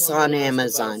got this on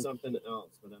Amazon. Something else,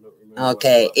 but I don't remember.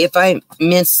 Okay, if I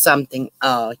missed something,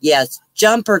 oh, yes,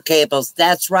 jumper cables.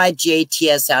 That's right,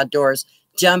 JTS Outdoors.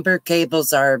 Jumper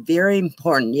cables are very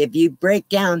important. If you break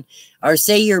down or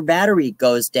say your battery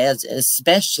goes dead,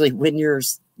 especially when you're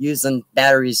using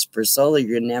batteries for solar,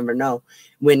 you never know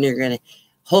when you're going to,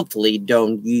 hopefully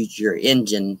don't use your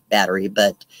engine battery.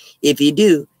 But if you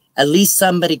do, at least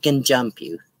somebody can jump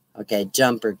you. Okay,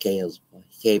 jumper cables.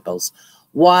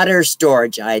 Water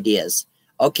storage ideas.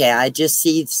 Okay, I just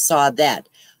saw that.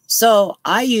 So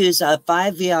I use a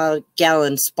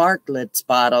 5-gallon Sparklets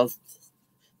bottle.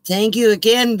 Thank you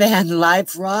again, Van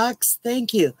Life Rocks.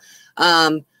 Thank you.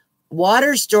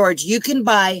 Water storage. You can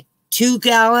buy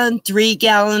 2-gallon,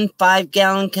 3-gallon,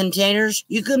 5-gallon containers.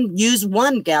 You can use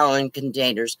 1-gallon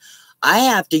containers. I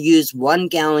have to use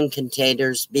 1-gallon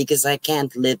containers because I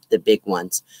can't lift the big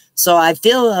ones. So I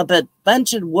fill up a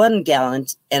bunch of 1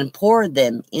 gallons and pour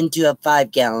them into a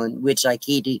 5-gallon, which I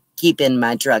keep in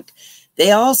my truck.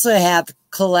 They also have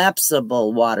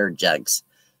collapsible water jugs.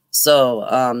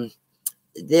 So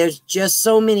there's just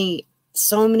so many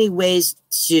ways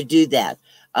to do that.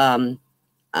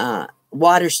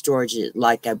 Water storage,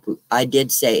 like I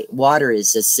did say, water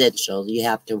is essential. You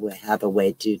have to have a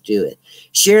way to do it.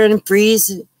 Sharon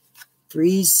Freeze,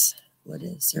 what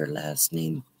is her last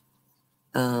name?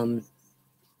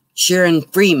 Sharon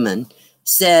Freeman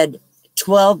said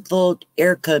 12-volt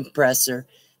air compressor.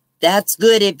 That's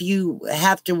good if you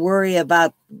have to worry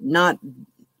about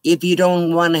if you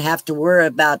don't want to have to worry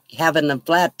about having a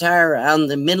flat tire out in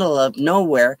the middle of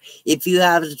nowhere. If you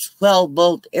have a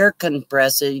 12-volt air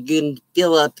compressor, you can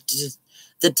fill up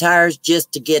the tires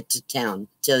just to get to town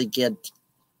till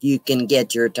you can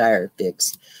get your tire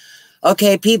fixed.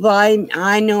 Okay, people,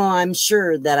 I know I'm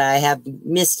sure that I have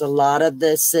missed a lot of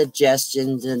the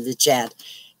suggestions in the chat,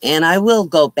 and I will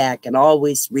go back and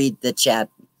always read the chat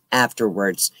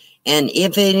afterwards. And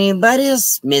if anybody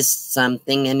else missed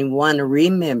something and you want to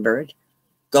remember it,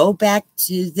 go back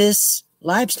to this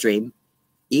live stream,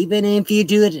 even if you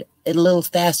do it at a little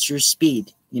faster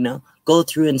speed, go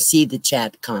through and see the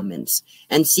chat comments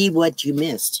and see what you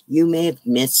missed. You may have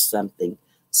missed something.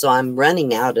 So I'm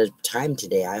running out of time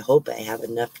today. I hope I have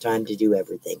enough time to do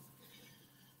everything.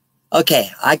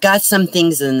 Okay, I got some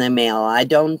things in the mail. I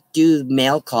don't do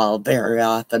mail call very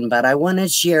often, but I want to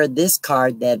share this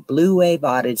card that Blue Wave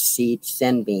Odyssey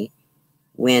sent me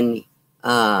when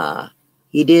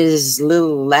he did his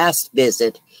little last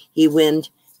visit. He went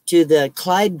to the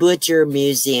Clyde Butcher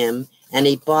Museum and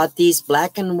he bought these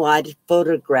black and white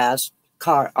photographs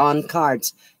on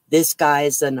cards. This guy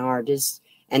is an artist.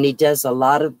 And he does a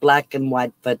lot of black and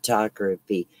white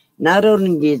photography. Not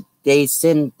only did they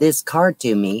send this card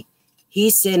to me, he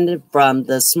sent it from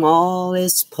the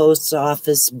smallest post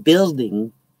office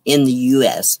building in the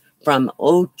U.S., from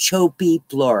Okeechobee,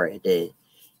 Florida.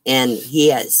 And he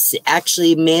has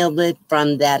actually mailed it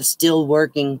from that still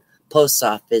working post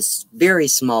office, very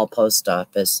small post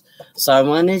office. So I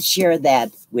want to share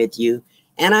that with you.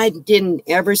 And I didn't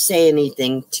ever say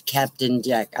anything to Captain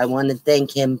Jack. I want to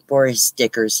thank him for his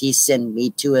stickers. He sent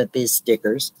me 2 of his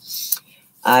stickers.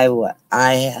 I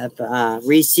have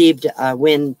received,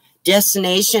 when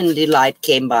Destination Delight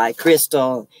came by,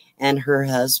 Crystal and her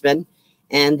husband,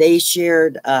 and they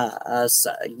shared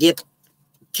gift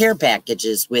care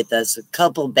packages with us, a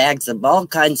couple bags of all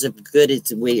kinds of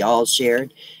goodies we all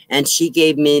shared. And she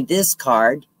gave me this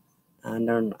card.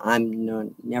 I'm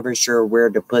never sure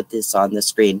where to put this on the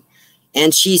screen.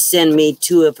 And she sent me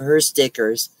 2 of her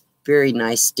stickers. Very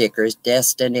nice stickers.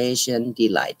 Destination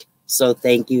Delight. So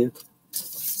thank you.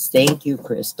 Thank you,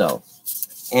 Crystal.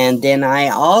 And then I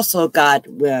also got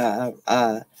Wool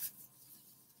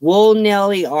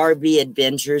Nelly RV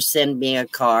Adventures sent me a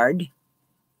card.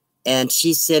 And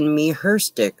she sent me her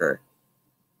sticker.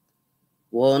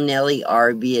 Wool Nelly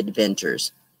RV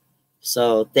Adventures.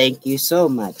 So thank you so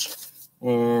much.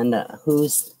 And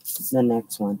who's the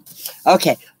next one?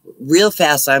 Okay, real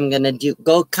fast. I'm gonna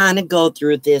go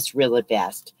through this really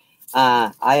fast.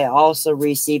 I also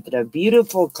received a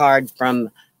beautiful card from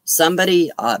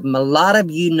somebody a lot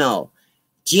of you know,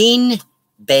 Jean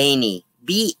Baney,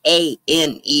 Baney,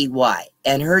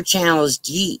 and her channel is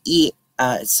Jeanne,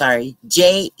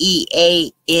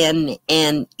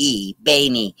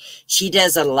 Baney. She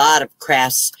does a lot of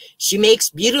crafts. She makes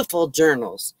beautiful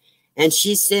journals, and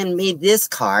she sent me this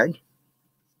card.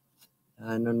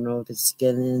 I don't know if it's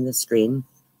getting in the screen.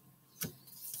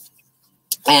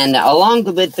 And along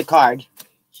with the card,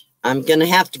 I'm going to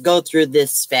have to go through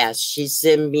this fast. She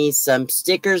sent me some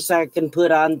stickers I can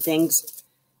put on things.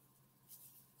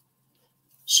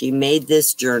 She made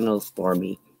this journal for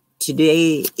me.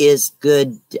 Today is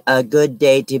a good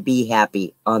day to be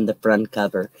happy on the front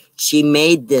cover. She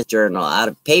made this journal out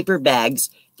of paper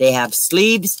bags. They have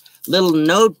sleeves, little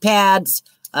notepads,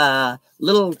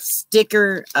 little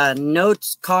sticker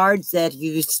notes cards that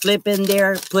you slip in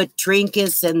there, put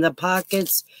trinkets in the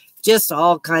pockets, just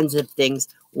all kinds of things.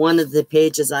 One of the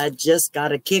pages, I just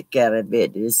got a kick out of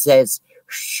it. It says,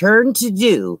 "Turn to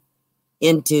do"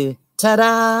 into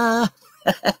ta-da.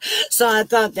 So I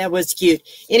thought that was cute.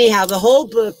 Anyhow, the whole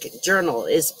book journal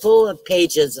is full of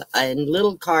pages and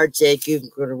little cards that you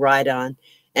can write on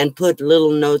and put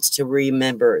little notes to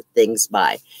remember things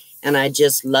by. And I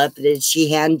just loved it.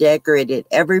 She hand decorated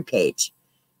every page.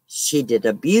 She did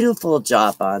a beautiful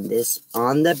job on this.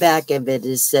 On the back of it,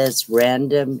 it says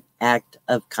 "Random Act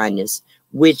of Kindness,"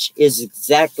 which is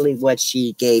exactly what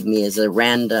she gave me as a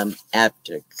random act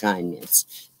of kindness.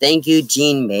 Thank you,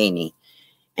 Jean Baney.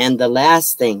 And the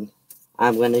last thing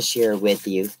I'm going to share with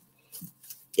you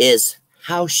is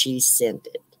how she sent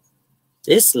it.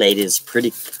 This lady is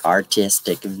pretty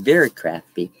artistic and very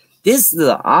crafty. This is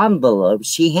the envelope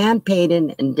she hand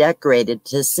painted and decorated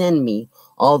to send me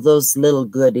all those little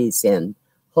goodies in.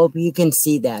 Hope you can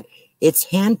see that. It's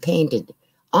hand painted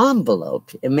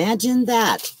envelope. Imagine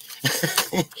that.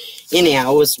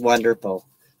 Anyhow, it was wonderful.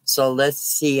 So let's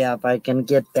see if I can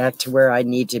get back to where I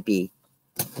need to be.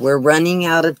 We're running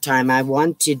out of time. I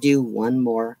want to do one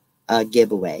more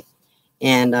giveaway.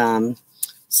 And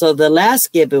so the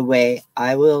last giveaway,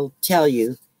 I will tell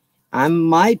you, I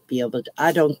might be able to,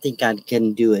 I don't think I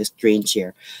can do a screen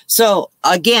share. So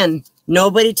again,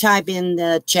 nobody type in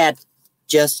the chat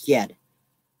just yet.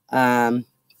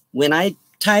 When I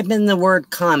type in the word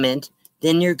comment,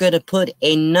 then you're going to put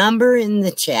a number in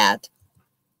the chat.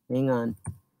 Hang on.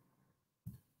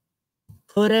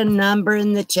 Put a number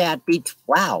in the chat.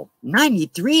 Wow,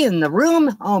 93 in the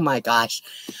room? Oh my gosh.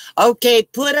 Okay,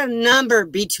 put a number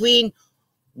between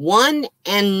 1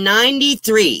 and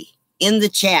 93 in the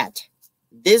chat.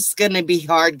 This is going to be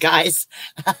hard, guys.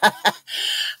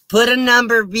 Put a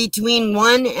number between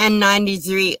 1 and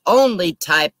 93. Only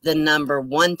type the number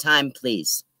one time,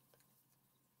 please.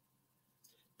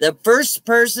 The first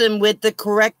person with the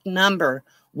correct number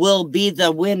will be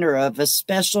the winner of a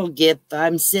special gift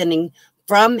I'm sending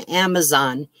from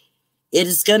Amazon. It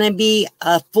is going to be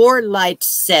a 4-light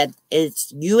set.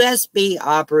 It's USB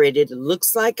operated. It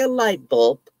looks like a light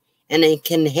bulb, and it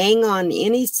can hang on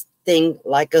anything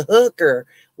like a hook or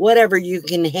whatever you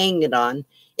can hang it on.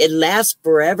 It lasts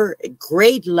forever.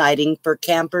 Great lighting for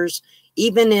campers,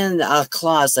 even in a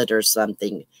closet or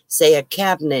something. Say a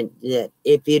cabinet,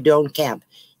 if you don't camp,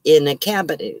 in a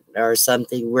cabinet or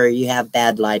something where you have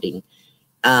bad lighting.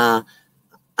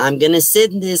 I'm going to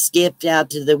send this gift out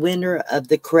to the winner of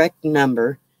the correct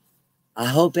number. I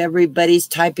hope everybody's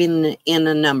typing in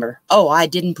a number. Oh, I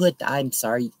didn't put, I'm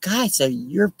sorry. Guys, so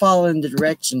you're following the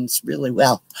directions really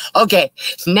well. Okay,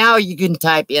 now you can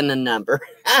type in a number.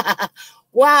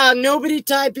 Wow, nobody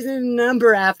typed in a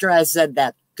number after I said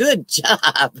that. Good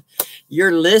job.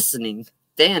 You're listening.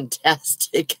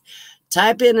 Fantastic.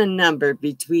 Type in a number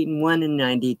between 1 and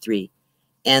 93.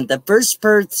 And the first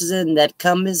person that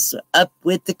comes up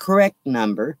with the correct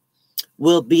number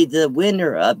will be the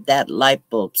winner of that light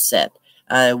bulb set.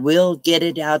 I will get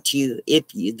it out to you. If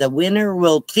the winner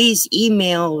will please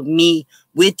email me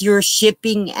with your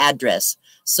shipping address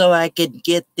so I could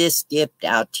get this gift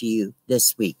out to you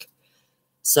this week.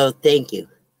 So thank you.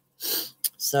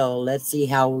 So let's see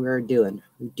how we're doing.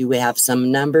 Do we have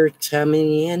some numbers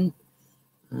coming in?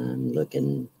 I'm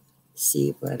looking,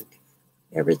 see what...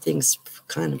 Everything's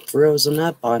kind of frozen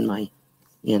up on my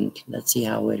end. Let's see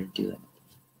how we're doing.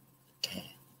 Okay.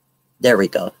 There we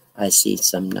go. I see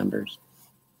some numbers.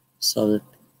 So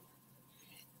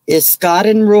if Scott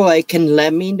and Roy can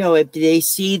let me know if they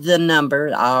see the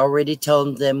number. I already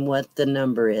told them what the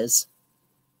number is.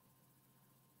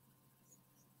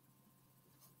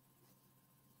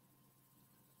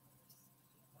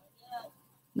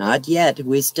 Not yet.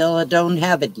 We still don't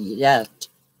have it yet.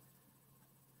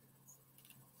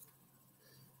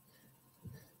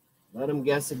 Let him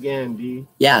guess again, D.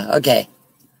 Yeah, okay.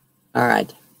 All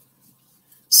right.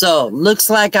 So, looks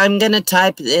like I'm going to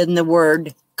type in the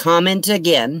word comment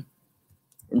again.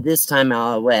 And this time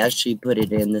I'll actually put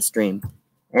it in the stream.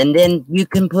 And then you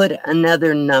can put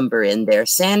another number in there.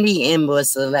 Sandy M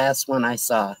was the last one I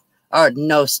saw. Or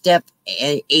no, Steph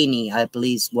Aney, I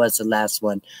believe, was the last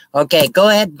one. Okay, go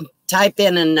ahead and type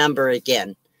in a number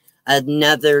again.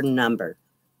 Another number.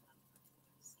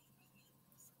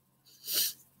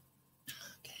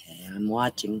 Okay, I'm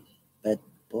watching. But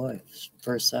boy,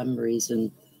 for some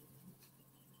reason,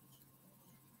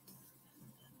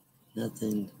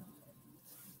 nothing.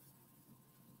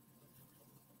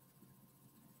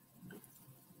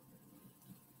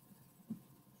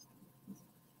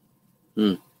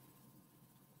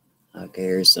 Okay,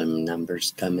 here's some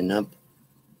numbers coming up.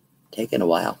 Taking a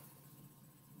while.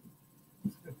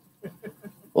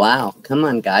 Wow, come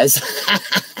on, guys.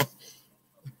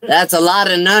 That's a lot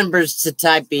of numbers to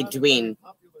type between.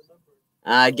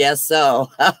 I guess so.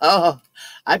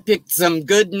 I picked some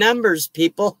good numbers,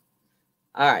 people.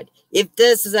 All right. If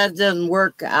this doesn't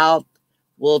work out,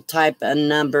 we'll type a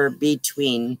number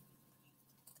between.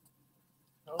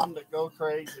 Tell him to go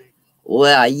crazy.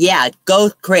 Well, yeah, go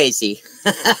crazy.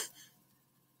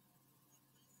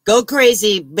 Go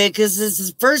crazy, because this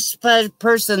is the first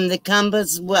person that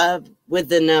comes with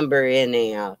the number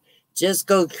anyhow. Just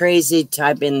go crazy,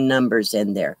 type in numbers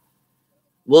in there.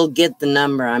 We'll get the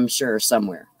number, I'm sure,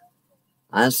 somewhere.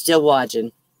 I'm still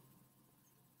watching.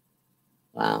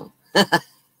 Wow.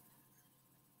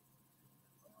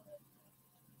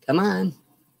 Come on.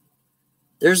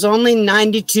 There's only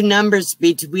 92 numbers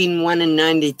between 1 and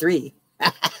 93.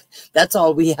 That's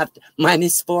all we have to.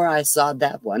 -4, I saw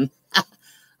that one.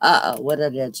 What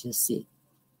did I just see?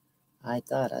 I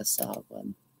thought I saw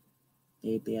one.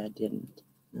 Maybe I didn't.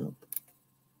 Nope.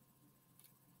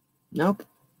 Nope.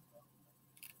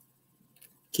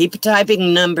 Keep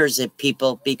typing numbers at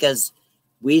people, because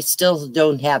we still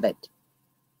don't have it.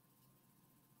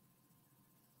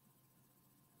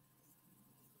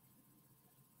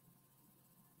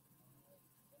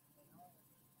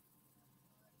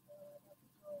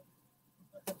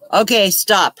 Okay,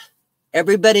 stop.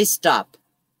 Everybody stop.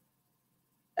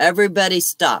 Everybody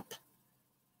stop.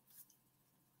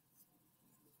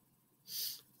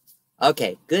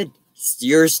 Okay, good.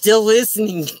 You're still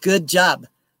listening. Good job.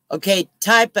 Okay,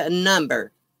 type a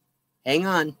number. Hang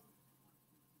on.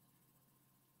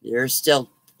 You're still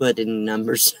putting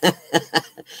numbers.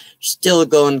 Still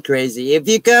going crazy. If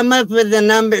you come up with a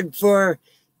number before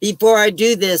I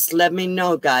do this, let me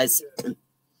know, guys.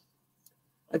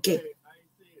 Okay.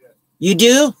 You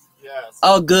do? Yes.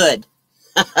 Oh, good.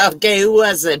 Okay, who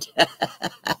was it?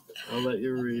 I'll let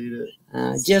you read it.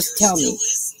 Just tell me.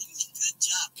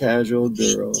 Casual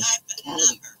girl.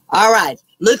 All right.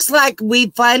 Looks like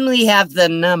we finally have the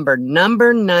number.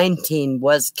 Number 19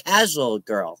 was Casual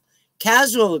Girl.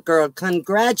 Casual Girl,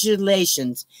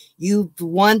 congratulations. You've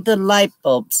won the light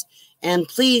bulbs. And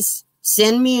please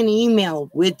send me an email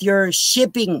with your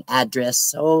shipping address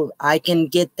so I can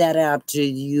get that out to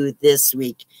you this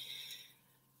week.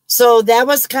 So that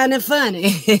was kind of fun.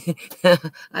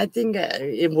 I think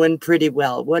it went pretty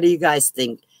well. What do you guys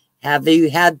think? Have you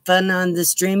had fun on the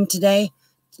stream today?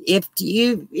 If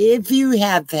you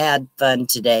have had fun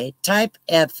today, type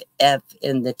FF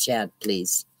in the chat,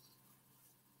 please.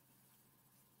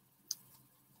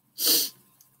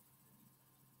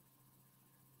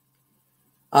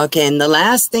 Okay, and the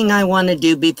last thing I want to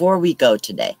do before we go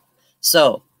today.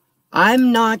 So,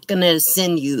 I'm not going to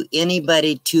send you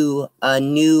anybody to a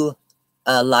new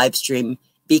live stream,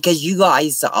 because you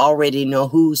guys already know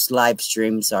whose live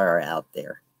streams are out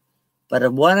there.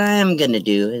 But what I am going to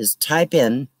do is type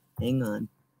in, hang on,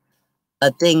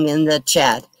 a thing in the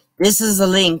chat. This is a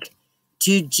link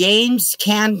to James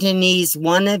Cantonese,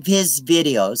 one of his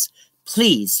videos.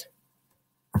 Please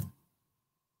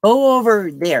go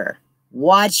over there,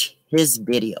 watch his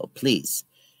video, please,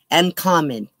 and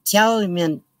comment. Tell him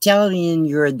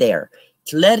you're there.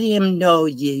 To let him know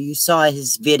you saw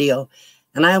his video,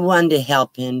 and I wanted to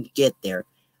help him get there.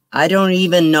 I don't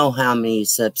even know how many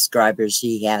subscribers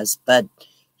he has, but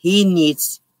he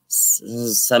needs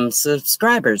some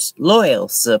subscribers, loyal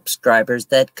subscribers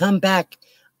that come back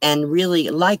and really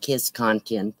like his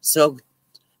content. So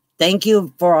thank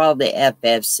you for all the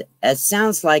FFs. It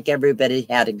sounds like everybody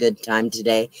had a good time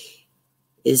today.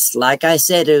 It's like I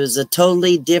said, it was a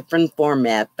totally different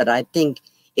format, but I think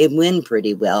it went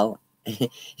pretty well.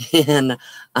 And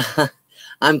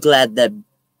I'm glad that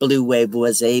Blue Wave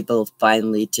was able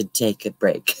finally to take a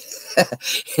break.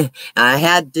 I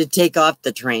had to take off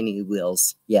the training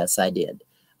wheels. Yes, I did.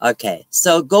 Okay,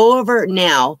 so go over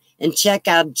now and check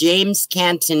out James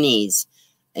Cantonese,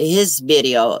 his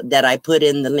video that I put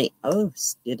in the link. Oh,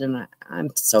 didn't I? I'm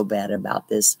so bad about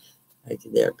this. Okay,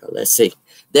 there we go. Let's see.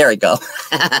 There we go.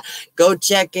 Go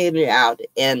check it out.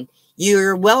 And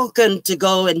you're welcome to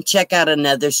go and check out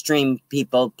another stream,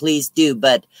 people. Please do.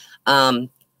 But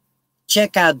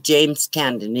check out James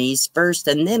Cantonese first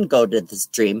and then go to the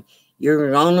stream.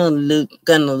 You're only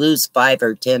gonna lose 5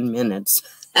 or 10 minutes.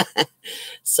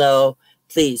 So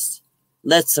please,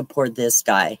 let's support this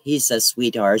guy. He's a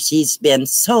sweetheart. He's been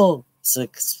so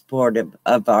supportive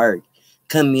of our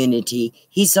community.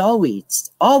 He's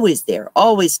always there,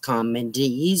 always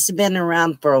commenting. He's been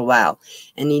around for a while,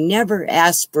 and he never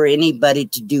asked for anybody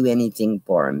to do anything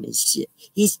for him.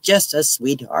 He's just a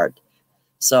sweetheart.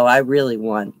 So I really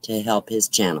want to help his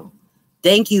channel.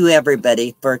 Thank you,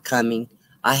 everybody, for coming.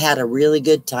 I had a really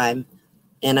good time,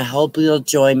 and I hope you'll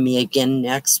join me again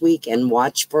next week and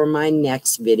watch for my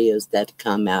next videos that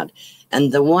come out.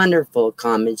 And the wonderful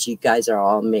comments you guys are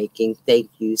all making. Thank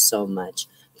you so much.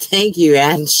 Thank you,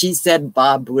 Anne. She said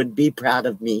Bob would be proud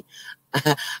of me.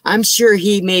 I'm sure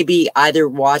he may be either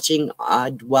watching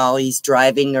while he's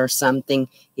driving or something.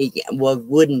 He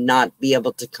would not be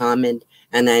able to comment,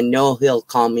 and I know he'll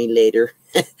call me later.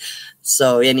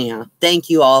 So anyhow, thank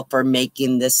you all for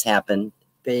making this happen,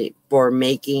 for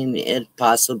making it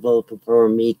possible for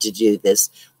me to do this.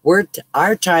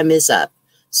 Our time is up.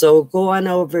 So go on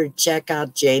over, check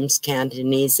out James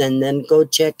Cantonese, and then go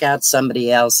check out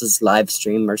somebody else's live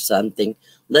stream or something.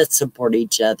 Let's support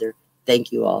each other.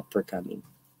 Thank you all for coming.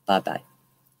 Bye-bye.